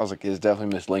mind was, I was like, it's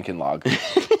definitely Miss Lincoln Log.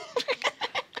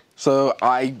 So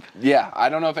I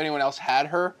don't know if anyone else had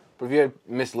her, but if you had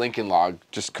Miss Lincoln Log,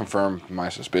 just confirm my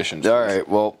suspicions. All right.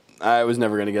 Well, I was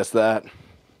never gonna guess that.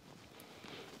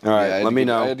 All right. Yeah, Let me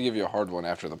know. I had to give you a hard one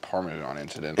after the Parmesan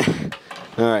incident.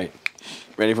 All right.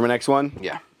 Ready for my next one?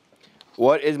 Yeah.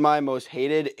 What is my most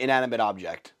hated inanimate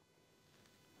object?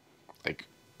 Like,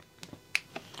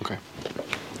 okay.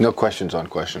 No questions on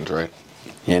questions, right?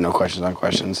 Yeah, no questions on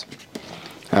questions.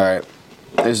 All right.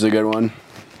 This is a good one.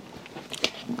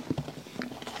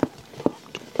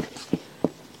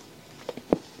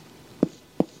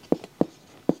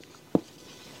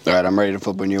 All right, I'm ready to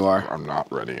flip when you are. I'm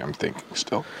not ready. I'm thinking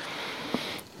still.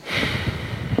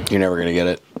 You're never gonna get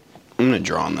it. I'm gonna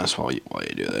draw on this while you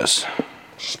do this.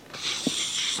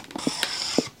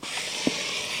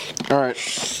 All right.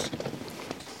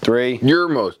 3. Your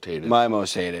most hated. My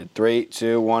most hated. 3,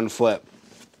 2, 1, flip.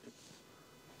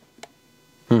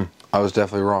 I was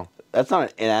definitely wrong. That's not an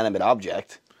inanimate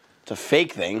object. It's a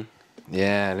fake thing.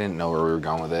 Yeah, I didn't know where we were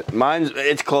going with it.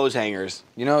 It's clothes hangers.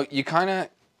 You know, you kind of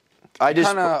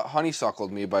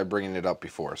honeysuckled me by bringing it up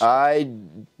before. So. I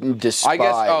despise. I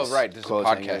guess. Oh, right. This is a clothes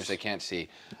podcast. hangers. They can't see.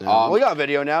 We got a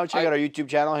video now. Check out our YouTube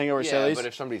channel, Hangover Yeah, Sillies. but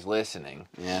if somebody's listening.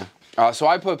 Yeah. So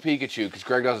I put Pikachu because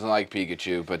Greg doesn't like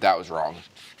Pikachu, but that was wrong.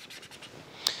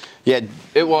 Yeah.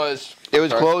 It was. It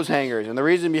was clothes hangers, and the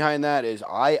reason behind that is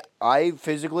I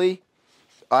physically,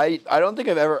 I don't think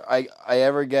I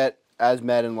ever get as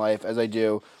mad in life as I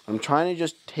do. I'm trying to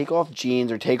just take off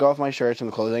jeans or take off my shirts from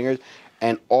the clothes hangers,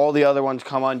 and all the other ones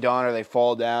come undone or they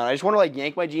fall down. I just want to like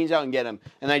yank my jeans out and get them,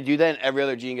 and I do that, and every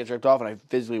other jean gets ripped off, and I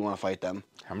physically want to fight them.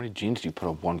 How many jeans do you put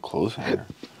on one clothes hanger?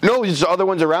 No, it's the other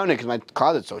ones around it because my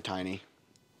closet's so tiny.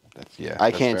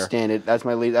 I can't fair. stand it. That's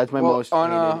my lead. That's my Well, most on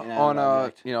hated inanimate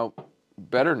object.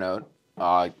 better note,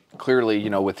 clearly,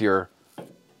 with your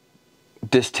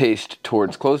distaste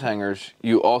towards clothes hangers,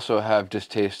 you also have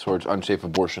distaste towards unsafe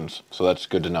abortions. So that's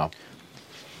good to know.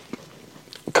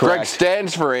 Greg Correct.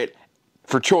 stands for it,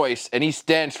 for choice, and he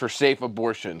stands for safe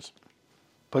abortions.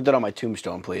 Put that on my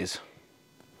tombstone, please.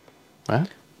 What?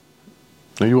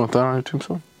 No, you want that on a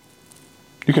tombstone?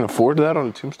 You can afford that on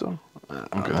a tombstone?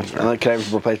 Okay, that's fair. Can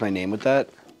I replace my name with that?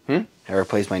 Can I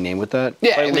replace my name with that?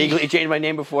 Yeah, Can I and then legally change my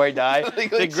name before I die?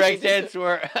 Legally The Greg change stands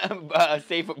for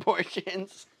safe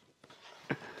abortions.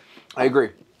 I agree.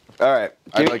 All right.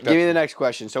 I'd like that. Give me the next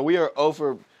question. So we are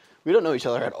over. We don't know each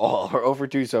other at all. We're over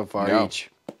 2 so far No. each.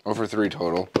 Over 3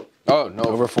 total. Oh, no.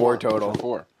 Over 4 total. Over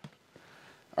 4.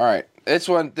 All right. This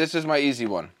is my easy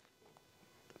one.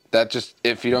 That just,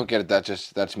 if you don't get it,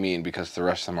 that's mean because the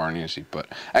rest of them aren't easy. But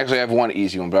actually, I have one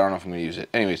easy one, but I don't know if I'm going to use it.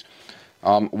 Anyways,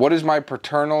 what is my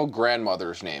paternal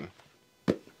grandmother's name?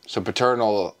 So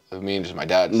paternal means my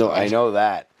dad's. No, side. I know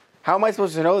that. How am I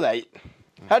supposed to know that?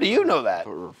 How do you know that?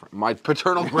 My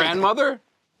paternal grandmother?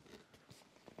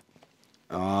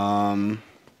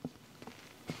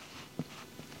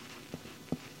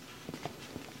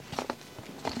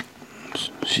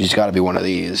 She's got to be one of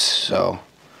these. So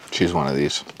She's one of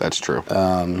these. That's true.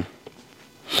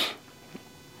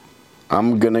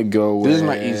 I'm gonna go with. This is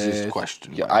my easiest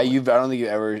question, Yeah, by the I don't think you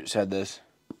ever said this.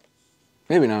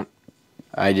 Maybe not.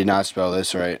 I did not spell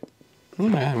this right.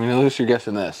 Yeah, I mean, at least you're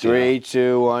guessing this. 3,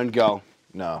 2, 1, go.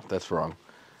 No, that's wrong.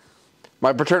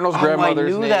 My paternal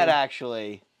grandmother's I knew name. that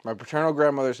actually. My paternal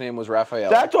grandmother's name was Raphael.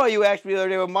 That's why you asked me the other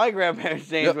day what my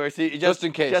grandparents' names Yep. were. See, Just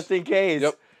in case. Just in case.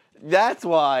 Yep. That's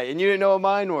why. And you didn't know what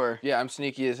mine were. Yeah, I'm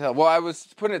sneaky as hell. Well, I was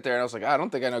putting it there, and I was like, I don't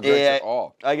think I know Greg's at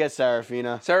all. I guess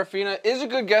Serafina. Serafina is a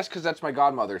good guess because that's my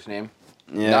godmother's name.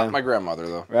 Yeah. Not my grandmother,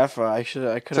 though. Rafa, I could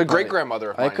have. It's a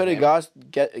great-grandmother of I mine, could have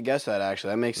guessed that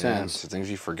actually. That makes Yeah, sense. it's the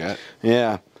things you forget.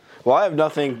 Yeah. Well, I have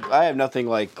nothing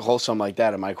like wholesome like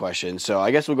that in my question. So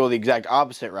I guess we'll go the exact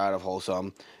opposite route of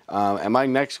wholesome. And my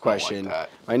next question, that.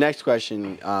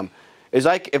 Is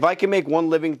like if I can make one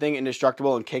living thing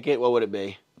indestructible and kick it, what would it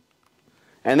be?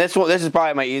 And this is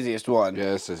probably my easiest one.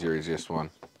 Yeah, this is your easiest one.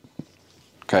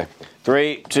 Okay.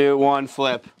 3, 2, 1,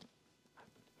 flip.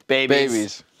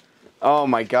 Babies. Oh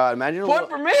my God! Imagine Point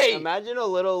for me. Imagine a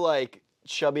little like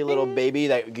chubby little baby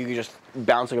that you could just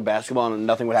bounce like a basketball and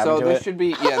nothing would happen to it. So this should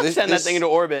be Send that thing into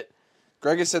orbit.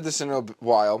 Greg has said this in a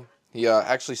while. He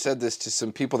actually said this to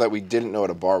some people that we didn't know at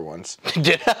a bar once.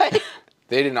 Did I?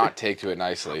 They did not take to it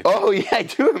nicely. Oh yeah, I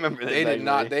do remember that. They did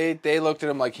not. They looked at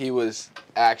him like he was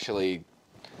actually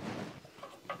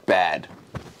bad.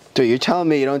 Dude, you're telling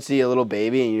me you don't see a little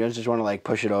baby and you don't just want to like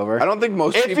push it over? I don't think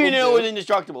most people If you knew do. it was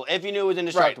indestructible. If you knew it was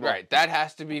indestructible. Right. That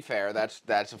has to be fair. That's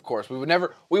of course. We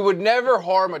would never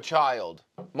harm a child,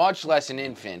 much less an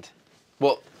infant.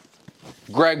 Well,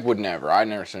 Greg would never. I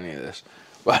never said any of this.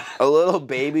 But A little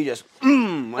baby just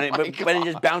when it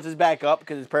just bounces back up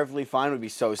because it's perfectly fine would be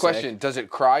so sick. question: does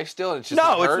it cry still? It's just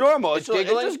No, not it's hurt? normal. It's It's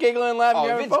giggling. just giggling and laughing. Oh,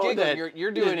 You're if having it's fun with giggling, it.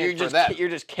 you're doing it for just, that. You're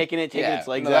just kicking it, taking its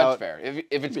legs no, out. that's fair.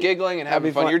 If it's giggling and having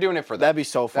That'd be fun, you're doing it for that. That'd be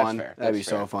so fun. That's fair. That'd be That's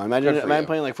so fair. fun. Good Imagine for you.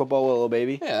 playing like football with a little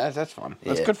baby. Yeah, that's fun.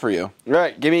 That's Yeah. good for you. All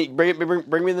right,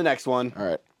 bring me the next one. All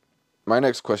right. My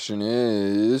next question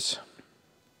is: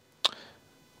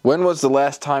 when was the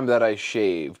last time that I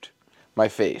shaved my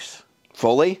face?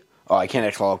 Fully? Oh, I can't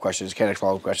ask follow-up questions.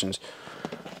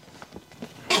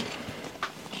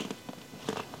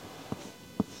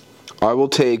 I will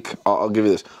take. I'll give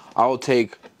you this. I will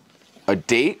take a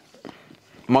date,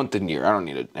 month and year. I don't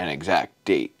need an exact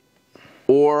date.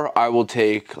 Or I will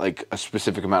take like a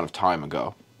specific amount of time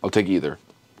ago. I'll take either.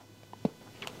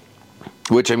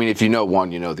 Which, I mean, if you know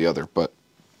one, you know the other. But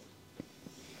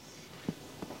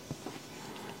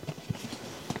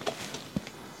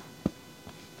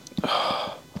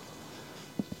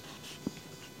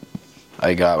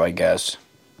I got my guess.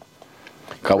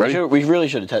 God, Ready? we really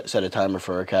should have set a timer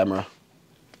for our camera.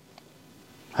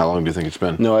 how long do you think it's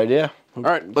been? No idea. All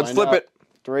right, let's Find flip out. it.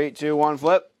 3, 2, 1,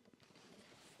 flip.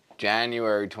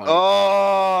 January 20. Oh,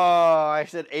 I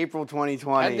said April End the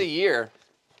 2020. year.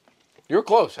 You're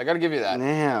close. I got to give you that.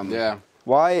 Damn. Yeah.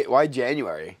 Why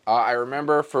January? I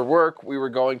remember for work, we were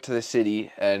going to the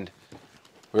city, and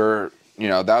that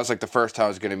was like the first time I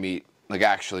was going to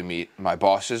actually meet my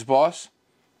boss's boss.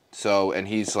 So, and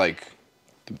he's like,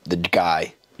 The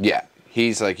guy. yeah,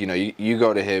 he's like, you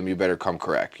go to him, you better come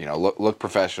correct. Look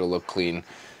professional, look clean.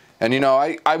 And,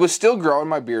 I was still growing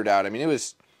my beard out. I mean, it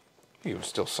was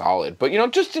still solid. But,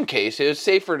 just in case, it was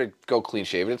safer to go clean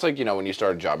shaven. It's like, when you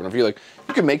start a job interview, like,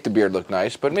 you can make the beard look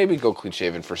nice, but maybe go clean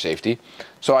shaven for safety.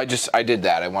 So I did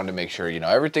that. I wanted to make sure,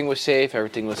 everything was safe,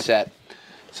 everything was set.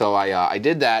 So I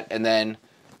did that. And then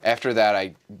after that,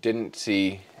 I didn't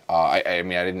see, I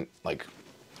didn't, like,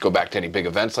 go back to any big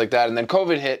events like that. And then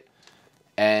COVID hit.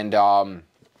 And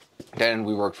then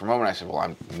we worked from home. And I said, well,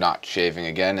 I'm not shaving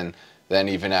again. And then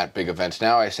even at big events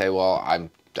now, I say, well, I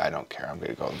don't care. I'm going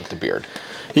to go with the beard.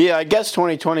 Yeah, I guess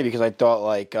 2020 because I thought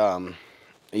like when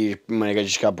I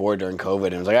just got bored during COVID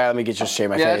and was like, let me just shave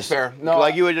my face. Yeah, that's fair. No,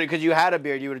 like you would because you had a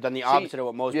beard, you would have done the opposite of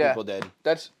what most people did.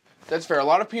 That's fair. A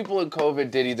lot of people in COVID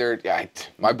did either. Yeah,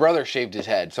 my brother shaved his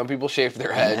head. Some people shaved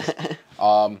their heads.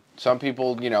 Some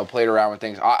people, played around with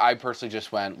things. I personally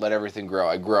just let everything grow.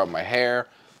 I grew out my hair,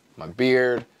 my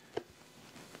beard.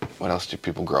 What else do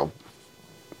people grow?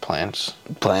 Plants.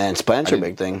 Plants are a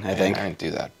big thing. I think. I didn't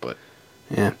do that, but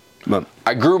Yeah. But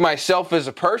I grew myself as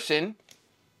a person.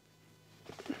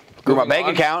 grew my Moving bank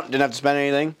on. account. Didn't have to spend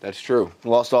anything. That's true.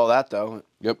 Lost all that though.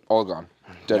 Yep, all gone.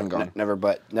 Dead and gone. Never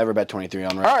bet 23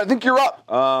 on All right, I think you're up.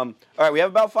 All right, we have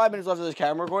about 5 minutes left of this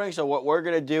camera recording. So what we're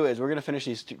gonna do is we're gonna finish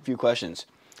these few questions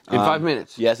In 5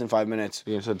 minutes. Yes, in 5 minutes.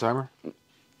 You gonna set a timer?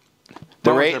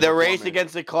 The Mine was there for 4 race minutes.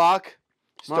 against the clock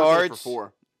Mine was there for starts.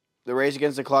 4. The race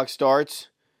against the clock starts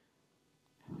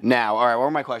now. All right, what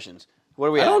are my questions? What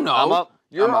are we? I at? don't know. I'm up.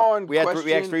 You're I'm up. on We had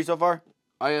question- 3 so far.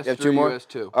 I asked You have 3, 2 more. you asked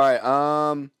 2. All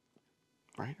right.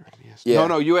 Right? Yes. Yeah.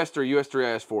 No, US 3, US 3, I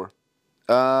asked 4.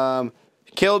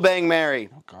 Kill, bang, marry.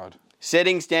 Oh, God.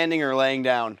 Sitting, standing, or laying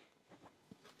down.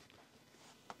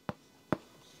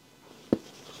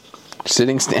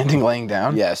 Sitting, standing, laying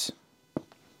down? Yes.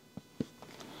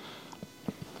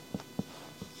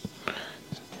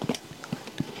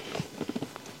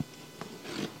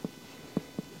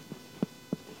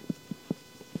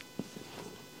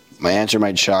 My answer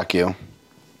might shock you.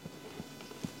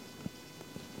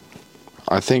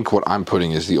 I think what I'm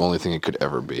putting is the only thing it could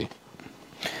ever be.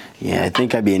 Yeah, I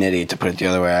think I'd be an idiot to put it the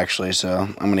other way, actually. So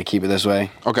I'm gonna keep it this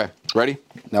way. Okay, ready?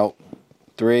 Nope.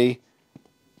 3,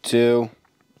 2,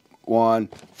 1,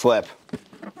 flip.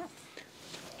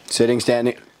 Sitting,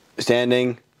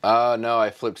 standing. Oh, no,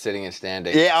 I flipped sitting and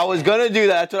standing. Yeah, I was gonna do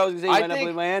that. That's what I was gonna say. You I might not think-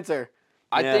 believe my answer.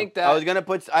 I Yeah. think that... I was gonna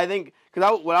put. I think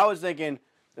because what I was thinking,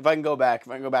 if I can go back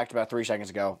to about 3 seconds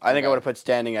ago, I think I Okay. would have put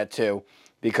standing at 2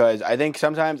 because I think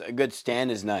sometimes a good stand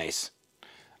is nice.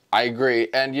 I agree.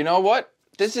 And you know what?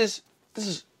 This is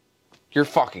you're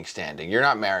fucking standing. You're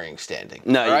not marrying standing.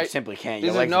 No, right? you simply can't.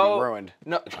 This Your is legs will be ruined.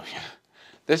 No.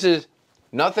 This is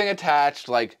nothing attached.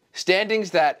 Like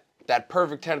standing's that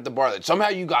perfect 10 at the bar that somehow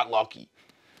you got lucky.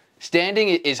 Standing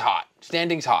is hot.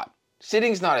 Standing's hot.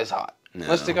 Sitting's not as hot. No.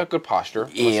 Unless they got good posture.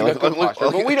 Yeah, Look, but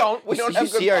we don't. We don't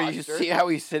have good posture. You see how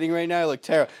he's sitting right now? I look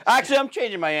terrible. Actually, I'm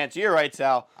changing my answer. You're right,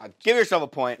 Sal. Give yourself a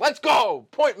point. Let's go.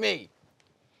 Point me.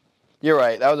 You're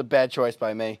right. That was a bad choice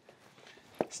by me.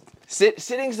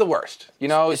 Sitting's the worst. You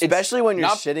know, especially when you're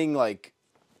sitting like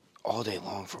all day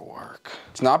long for work.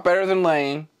 It's not better than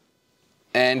laying.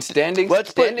 And standing's hot.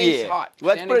 Let's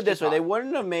put it this way: hot. they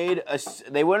wouldn't have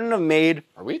made.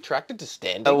 Are we attracted to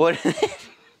standing?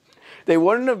 They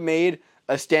wouldn't have made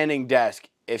a standing desk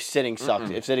if sitting sucked.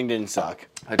 If sitting didn't suck.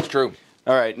 That's true.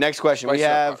 All right, next question. We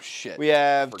have 3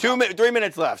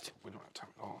 minutes left. We don't have time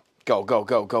at all.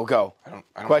 Go. I don't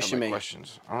Question have my me.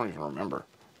 questions. I don't even remember.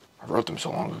 I wrote them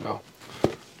so long ago.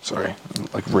 Sorry, I'm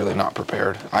like really not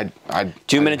prepared.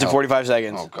 2 minutes and 45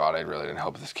 seconds. Oh God, I really didn't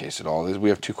help this case at all. We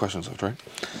have 2 questions left, right?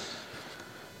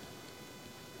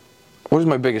 What is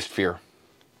my biggest fear?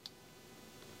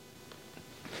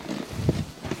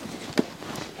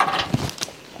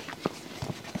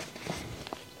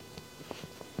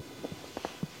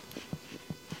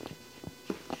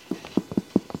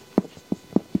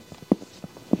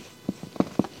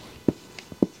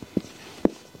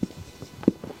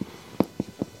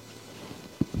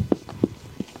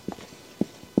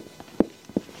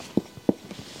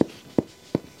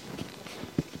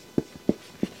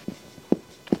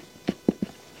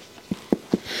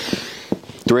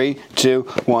 Three, 2,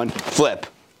 1, flip.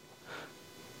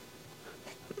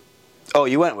 Oh,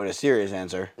 you went with a serious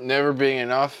answer. Never being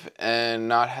enough and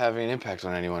not having an impact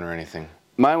on anyone or anything.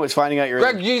 Mine was finding out you're.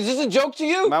 Greg, is this a joke to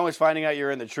you? Mine was finding out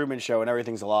you're in the Truman Show and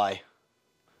everything's a lie.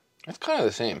 That's kind of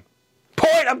the same.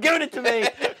 Point! I'm giving it to me.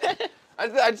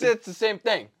 I'd say it's the same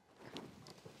thing.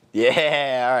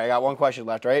 Yeah. All right. I got one question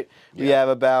left. Right. Yeah. We have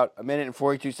about 1 minute and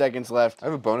 42 seconds left. I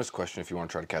have a bonus question if you want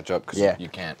to try to catch up because you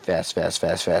can't. Fast. All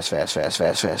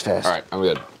right, I'm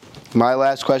good. My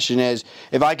last question is: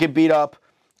 if I could beat up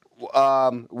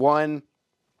one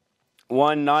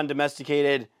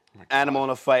non-domesticated animal in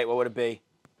a fight, what would it be?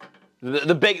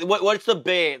 The big. What's the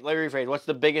big? Let me rephrase. What's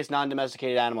the biggest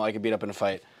non-domesticated animal I could beat up in a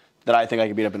fight? That I think I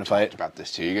could beat up in a fight. About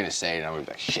this too. You're gonna say it, and I'm gonna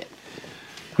be like, shit.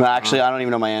 No, actually, I don't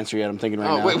even know my answer yet. I'm thinking right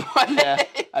now. Oh wait, what? Yeah,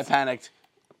 I panicked.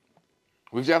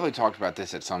 We've definitely talked about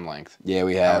this at some length. Yeah,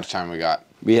 we have. How much time we got?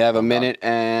 We have 1 minute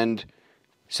and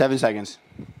 7 seconds.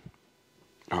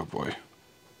 Oh boy.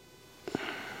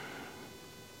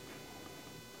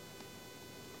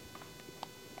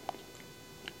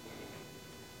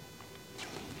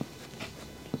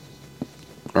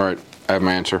 All right, I have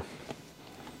my answer.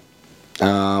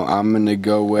 I'm gonna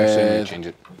go with. Actually, I'm gonna change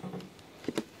it.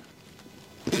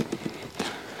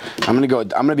 I'm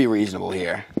gonna be reasonable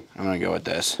here. I'm gonna go with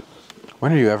this.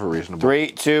 When are you ever reasonable?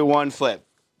 3, 2, 1, flip.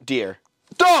 Deer.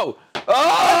 Go!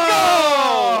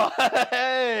 Oh!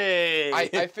 Hey!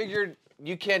 I figured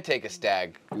you can't take a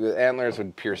stag. The antlers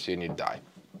would pierce you and you'd die.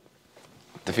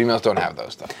 The females don't have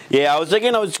those, though. Yeah, I was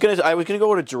thinking I was gonna go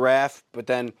with a giraffe, but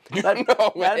then that'd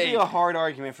way. be a hard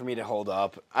argument for me to hold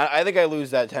up. I think I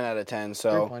lose that 10 out of 10. 3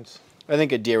 So points. I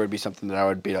think a deer would be something that I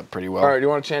would beat up pretty well. All right, do you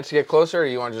want a chance to get closer, or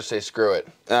do you want to just say screw it?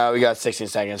 We got 16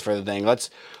 seconds for the thing.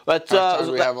 Let's. How much time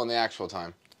do we have on the actual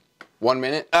time? 1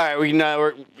 minute? All right, we can.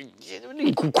 We're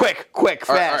quick,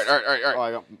 fast. All right. Oh,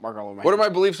 I got mark all over my. What are hand.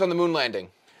 my beliefs on the moon landing?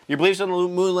 Your beliefs on the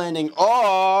moon landing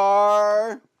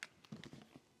are.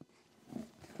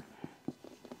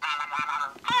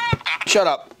 Shut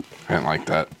up. I didn't like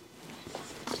that.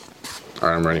 All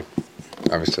right, I'm ready.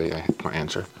 Obviously, I hit my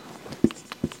answer.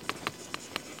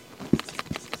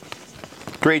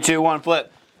 3, 2, 1,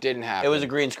 flip. Didn't happen. It was a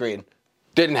green screen.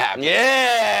 Didn't happen.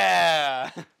 Yeah.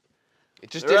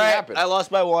 It just didn't happen. I lost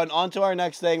by 1. On to our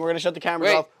next thing. We're gonna shut the cameras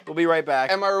Wait. off. We'll be right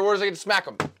back. And my reward is I get to smack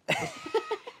them.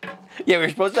 Yeah, we were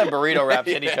supposed to have burrito wraps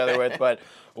to hit each other with, but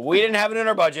we didn't have it in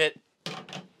our budget.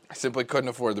 I simply couldn't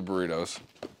afford the burritos.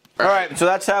 All right, so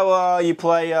that's how you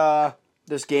play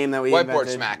this game that we Whiteboard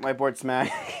invented. smack. Whiteboard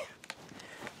smack.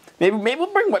 maybe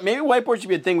we'll bring. Maybe whiteboard should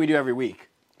be a thing we do every week.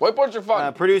 Whiteboards are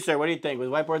fun. Producer, what do you think? Was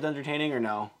whiteboards entertaining or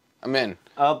no? I'm in. It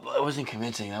wasn't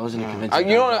convincing. That wasn't a convincing.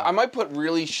 You know what? I might put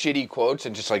really shitty quotes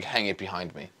and just like hang it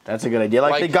behind me. That's a good idea.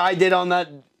 Like the guy did on that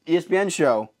ESPN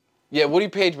show. Yeah, Woody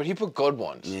Page, but he put good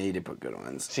ones. Yeah, he did put good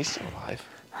ones. Is he still alive?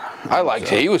 I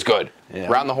liked it. He was good. Yeah.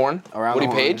 Round the horn. Woody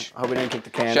Page. I hope we didn't kick the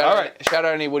can. Shout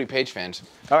out any Woody Page fans.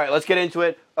 All right, let's get into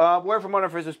it. Word from one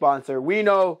of our first sponsor. We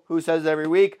know who says it every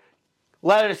week.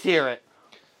 Let us hear it.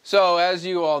 So, as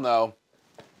you all know,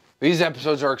 these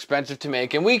episodes are expensive to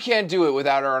make, and we can't do it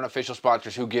without our unofficial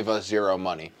sponsors who give us zero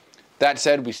money. That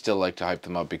said, we still like to hype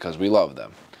them up because we love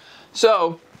them.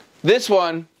 So, this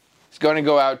one is going to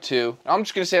go out to, I'm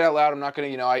just going to say it out loud, I'm not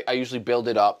going to, I usually build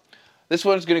it up. This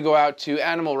one's going to go out to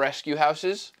animal rescue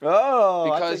houses.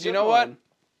 Oh, because you know what?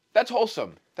 That's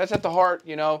wholesome. That's at the heart,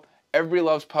 Everybody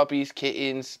loves puppies,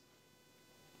 kittens,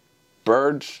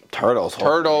 birds. Turtles.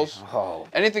 Oh.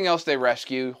 Anything else they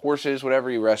rescue, horses, whatever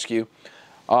you rescue.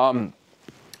 And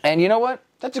you know what?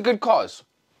 That's a good cause.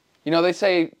 They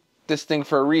say this thing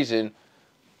for a reason.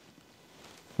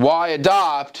 Why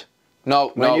adopt?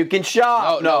 No. You can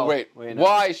shop. No, wait.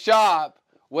 Why shop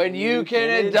when you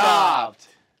can adopt?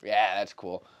 Yeah, that's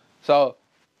cool. So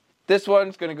this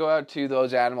one's going to go out to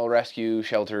those animal rescue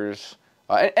shelters.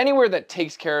 Anywhere that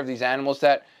takes care of these animals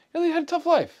that really had a tough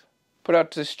life. Put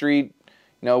out to the street,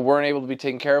 weren't able to be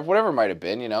taken care of, whatever it might have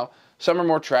been, Some are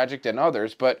more tragic than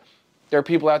others, but there are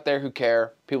people out there who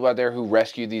care, people out there who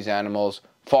rescue these animals.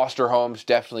 Foster homes,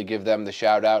 definitely give them the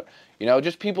shout out.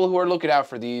 Just people who are looking out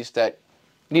for these that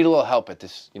need a little help at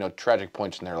this, tragic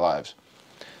points in their lives.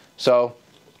 So,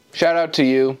 shout out to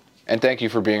you, and thank you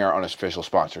for being our unofficial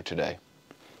sponsor today.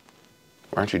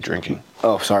 Why aren't you drinking?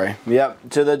 Oh, sorry. Yep,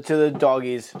 to the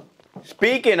doggies.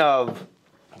 Speaking of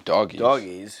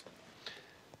doggies.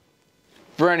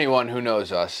 For anyone who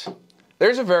knows us,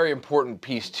 there's a very important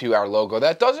piece to our logo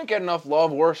that doesn't get enough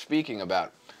love worth speaking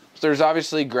about. So there's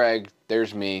obviously Greg,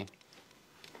 there's me,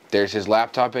 there's his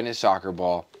laptop and his soccer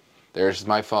ball, there's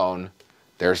my phone,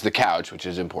 there's the couch, which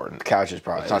is important. The couch is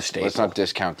probably a staple. Let's not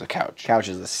discount the couch. Couch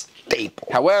is a staple.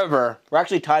 However, we're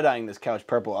actually tie-dyeing this couch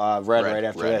purple, red right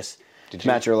after this. Did to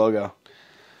match your logo.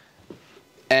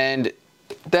 And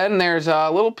then there's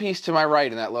a little piece to my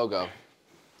right in that logo.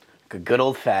 A good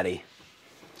old fatty.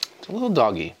 It's a little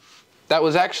doggy. That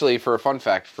was actually, for a fun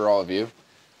fact for all of you,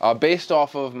 based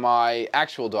off of my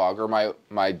actual dog, or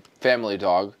my family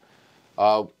dog.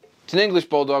 It's an English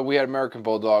bulldog. We had American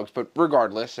bulldogs, but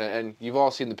regardless, and you've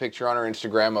all seen the picture on our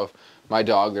Instagram of my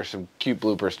dog. There's some cute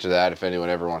bloopers to that if anyone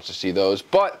ever wants to see those.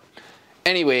 But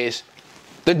anyways,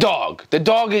 the dog. The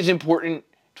dog is important.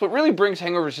 It's what really brings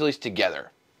Hangover Sillies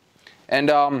together. And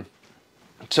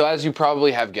so as you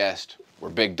probably have guessed, we're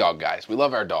big dog guys. We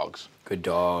love our dogs. Good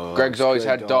dogs. Greg's always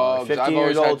had dogs. 15 I've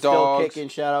years always old, had dogs. Still kicking.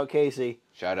 Shout out Casey.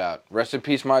 Shout out. Rest in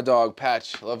peace, my dog,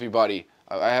 Patch. Love you, buddy.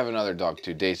 I have another dog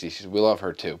too, Daisy. We love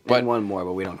her too. But and one more,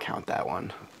 but we don't count that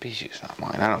one. Bijou's not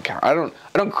mine. I don't count. I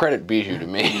don't credit Bijou to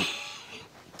me.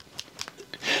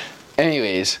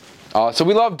 Anyways, so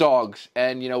we love dogs,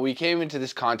 and we came into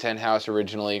this content house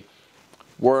originally.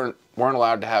 weren't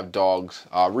allowed to have dogs.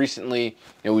 Recently,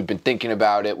 we've been thinking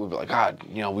about it. We've been like, God,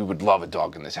 we would love a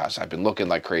dog in this house. I've been looking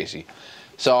like crazy.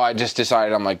 So I just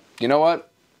decided, I'm like, you know what?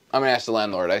 I'm going to ask the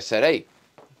landlord. I said, hey,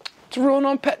 what's the ruling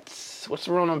on pets? What's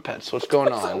the ruling on pets? What's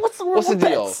going on? What's the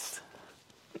deal? Pets?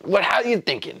 How are you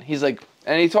thinking? He's like,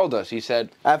 and he told us, he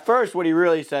said. At first, what he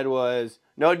really said was,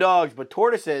 no dogs, but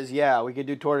tortoises, yeah, we could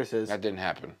do tortoises. That didn't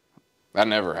happen. That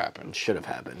never happened. It should have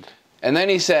happened. And then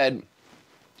he said,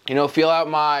 feel out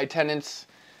my tenants.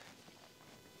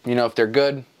 If they're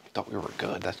good. I thought we were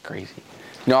good. That's crazy.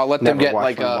 I'll let them get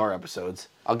like more episodes.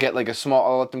 I'll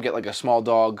let them get like a small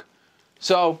dog.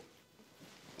 So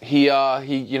he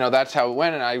that's how it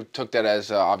went, and I took that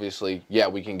as obviously, yeah,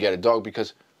 we can get a dog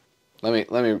because let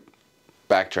me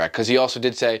backtrack, because he also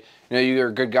did say,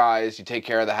 you're good guys, you take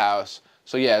care of the house.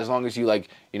 So yeah, as long as you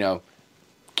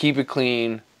keep it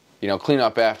clean, clean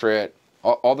up after it,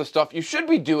 all the stuff you should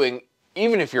be doing,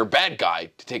 even if you're a bad guy.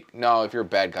 If you're a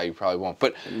bad guy, you probably won't.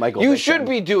 But you should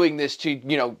be doing this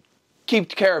to, keep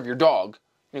care of your dog,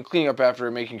 cleaning up after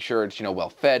it, making sure it's, well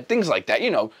fed, things like that.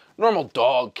 Normal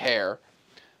dog care,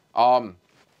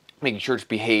 making sure it's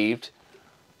behaved.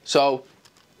 So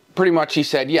pretty much he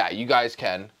said, yeah, you guys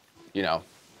can,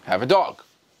 have a dog.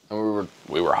 And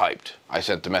we were hyped. I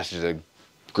sent the message to the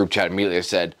group chat immediately. I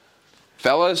said,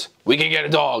 fellas, we can get a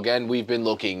dog, and we've been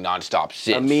looking nonstop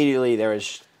since. Immediately there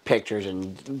was pictures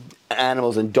and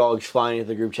animals and dogs flying into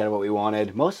the group chat of what we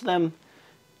wanted. Most of them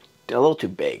a little too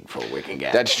big for what we can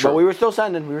get. That's true. But we were still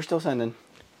sending.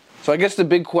 So I guess the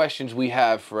big questions we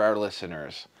have for our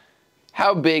listeners.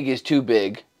 How big is too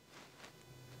big?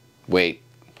 Wait,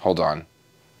 hold on.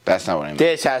 That's not what I meant.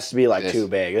 This has to be too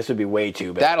big. This would be way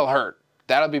too big. That'll hurt.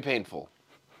 That'll be painful.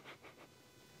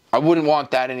 I wouldn't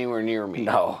want that anywhere near me.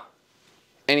 No.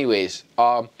 Anyways,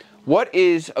 what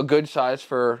is a good size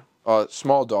for a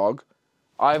small dog?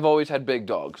 I've always had big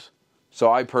dogs. So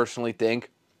I personally think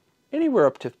anywhere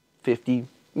up to 50.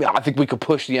 Yeah, I think we could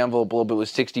push the envelope a little bit with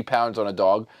 60 pounds on a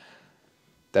dog.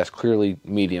 that's clearly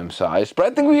medium-sized. But I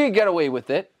think we could get away with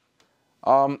it.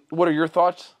 What are your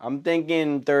thoughts? I'm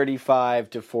thinking 35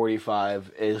 to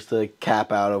 45 is the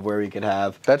cap out of where we could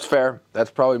have. That's fair.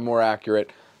 That's probably more accurate.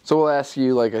 So we'll ask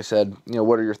you, like I said,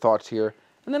 what are your thoughts here?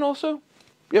 And then also,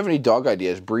 if you have any dog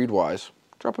ideas, breed-wise,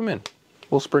 drop them in.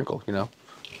 We'll sprinkle,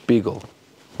 Beagle,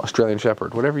 Australian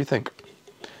Shepherd, whatever you think.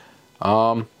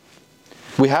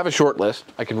 We have a short list.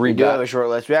 I can read We do that. have a short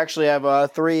list. We actually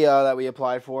have 3 that we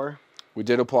applied for. We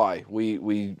did apply.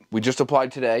 We just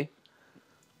applied today.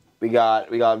 We got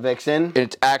Vixen.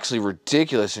 It's actually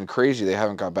ridiculous and crazy they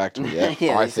haven't got back to me yet.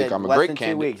 Yeah, I they think said I'm a less great than 2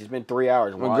 candidate. weeks. It's been 3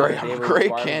 hours. I'm a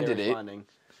great candidate.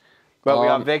 But we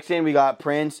got Vixen, we got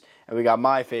Prince, and we got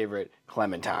my favorite,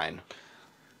 Clementine.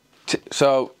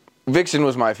 So Vixen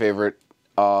was my favorite,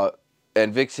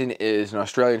 and Vixen is an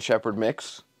Australian Shepherd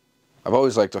mix. I've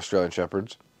always liked Australian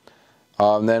Shepherds.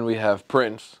 Then we have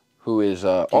Prince, who is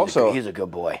He's a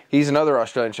good boy. He's another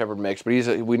Australian Shepherd mix,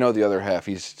 but we know the other half.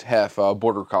 He's half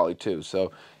Border Collie too,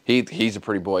 so he's a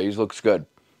pretty boy. He looks good.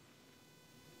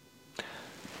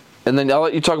 And then I'll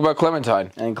let you talk about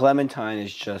Clementine. And Clementine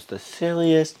is just the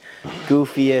silliest,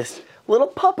 goofiest little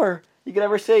pupper you could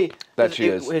ever see. That she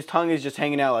is. His tongue is just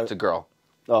hanging out like. It's a girl.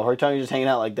 Oh, her tongue is just hanging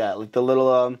out like that, like the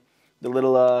little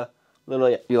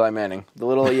Eli Manning. the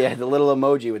little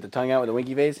emoji with the tongue out with the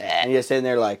winky face, and he's just sitting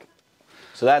there like.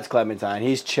 So that's Clementine.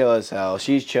 He's chill as hell.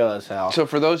 She's chill as hell. So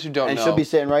for those who don't know, and she'll be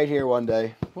sitting right here one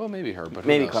day. Well, maybe her, but who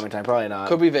Maybe knows? Clementine, probably not.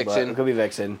 Could be Vixen. But it could be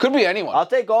Vixen. Could be anyone. I'll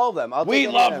take all of them. We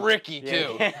love Ricky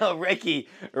too. Yeah,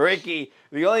 Ricky.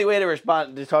 The only way to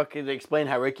respond to explain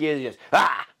how Ricky is just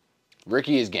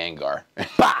Ricky is Gengar.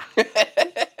 bah,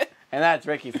 and that's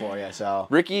Ricky for you. So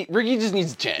Ricky just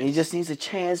needs a chance. he just needs a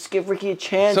chance. Give Ricky a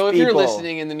chance. So if you're people.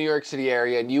 listening in the New York City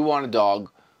area and you want a dog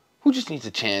who just needs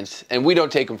a chance, and we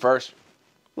don't take him first,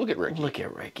 look at Ricky. Look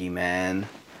at Ricky, man.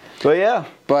 But yeah.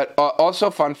 But also,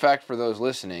 fun fact for those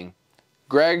listening,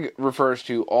 Greg refers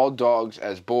to all dogs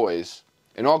as boys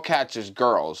and all cats as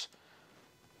girls.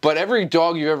 But every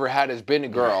dog you've ever had has been a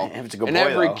girl. If it's a good and boy,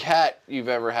 every though. cat you've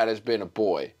ever had has been a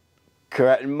boy.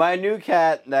 Correct. My new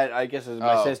cat, that I guess is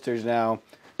my Oh. sister's now.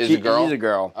 Is a girl? She's a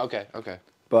girl. Okay.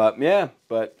 But yeah,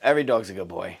 every dog's a good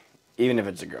boy. Even if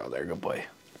it's a girl, they're a good boy.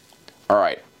 All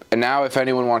right. And now if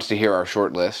anyone wants to hear our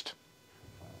short list.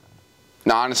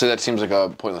 No, honestly, that seems like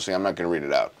a pointless thing. I'm not going to read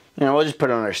it out. We'll just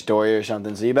put it on our story or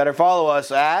something. So you better follow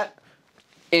us at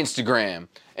Instagram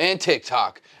and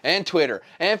TikTok and Twitter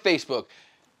and Facebook.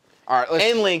 All right, let's...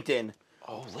 and LinkedIn.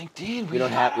 Oh, LinkedIn. We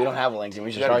don't have a LinkedIn.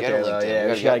 We should gotta start get a there though. LinkedIn. Yeah,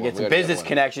 We we gotta gotta get get one. some We gotta business get one.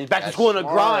 connections. Back to That's school in a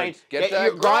smart. grind. Get that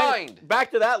your grind.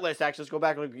 Back to that list. Actually, let's go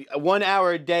back. 1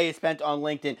 hour a day spent on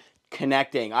LinkedIn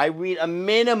connecting. I read a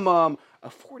minimum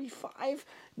of 45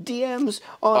 DMs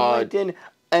on LinkedIn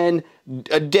and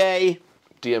a day.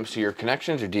 DMs to your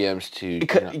connections or DMs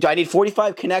to... I need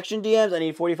 45 connection DMs. I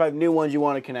need 45 new ones you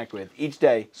want to connect with each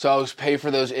day. So pay for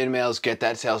those emails, get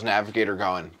that sales navigator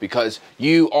going. Because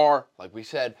you are, like we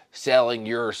said, selling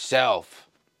yourself.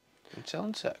 And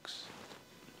selling sex.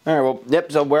 All right, well,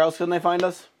 yep. So where else can they find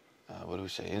us? What do we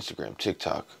say? Instagram,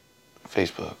 TikTok,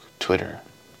 Facebook, Twitter,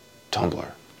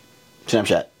 Tumblr.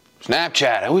 Snapchat.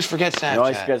 Snapchat. I always forget Snapchat. I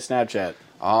always forget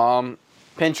Snapchat.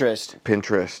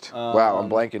 Pinterest. Wow, I'm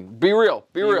blanking. Be real.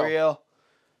 Be real.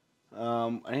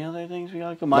 Any other things we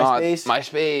got? MySpace.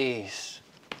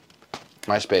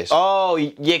 MySpace. Oh,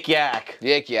 Yik Yak.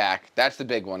 Yik Yak. That's the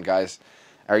big one, guys.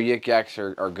 Our Yik Yaks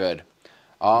are good.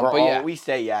 We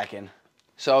stay yakking.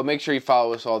 So make sure you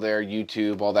follow us all there,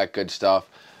 YouTube, all that good stuff.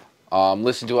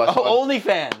 Listen to us. Oh,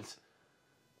 OnlyFans.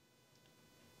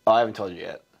 Oh, I haven't told you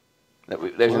yet.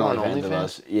 There's an We're on OnlyFans of OnlyFans?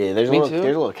 us. Yeah, there's a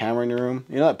little camera in your room.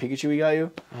 You know that Pikachu we got you?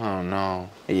 Oh, no.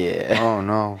 Yeah. Oh,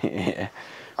 no. Yeah.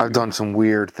 I've done some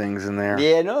weird things in there.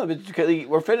 Yeah, no, but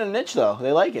we're fitting a niche though.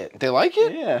 They like it. They like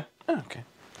it? Yeah. Oh, okay.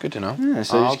 Good to know. Yeah,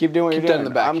 so just keep doing what you're that doing. in the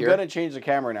back I'm here. gonna change the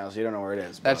camera now, so you don't know where it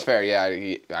is. That's fair. Yeah,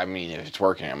 I mean, if it's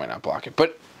working, I might not block it.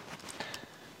 But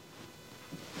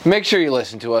make sure you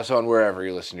listen to us on wherever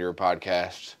you listen to your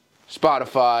podcasts.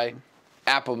 Spotify,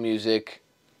 Apple Music,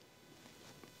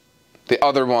 the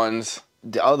other ones.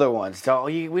 The other ones. So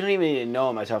we don't even need to know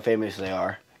them. That's how famous they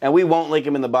are. And we won't link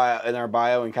them in our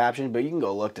bio and caption, but you can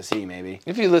go look to see maybe.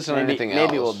 If you listen to anything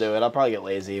else. Maybe we'll do it. I'll probably get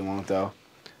lazy and won't though.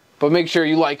 But make sure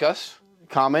you like us.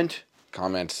 Comment.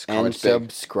 Comments And big.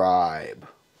 subscribe.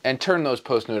 And turn those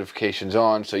post notifications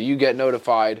on so you get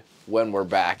notified when we're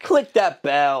back. Click that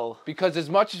bell. Because as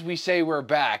much as we say we're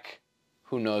back,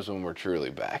 who knows when we're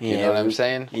truly back? You know what I'm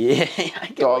saying? Yeah.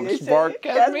 I get what Dogs you're bark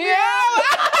saying. at me out.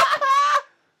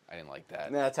 I didn't like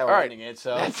that. That's how All we're right. ending it,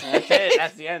 so that's it.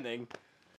 That's the ending.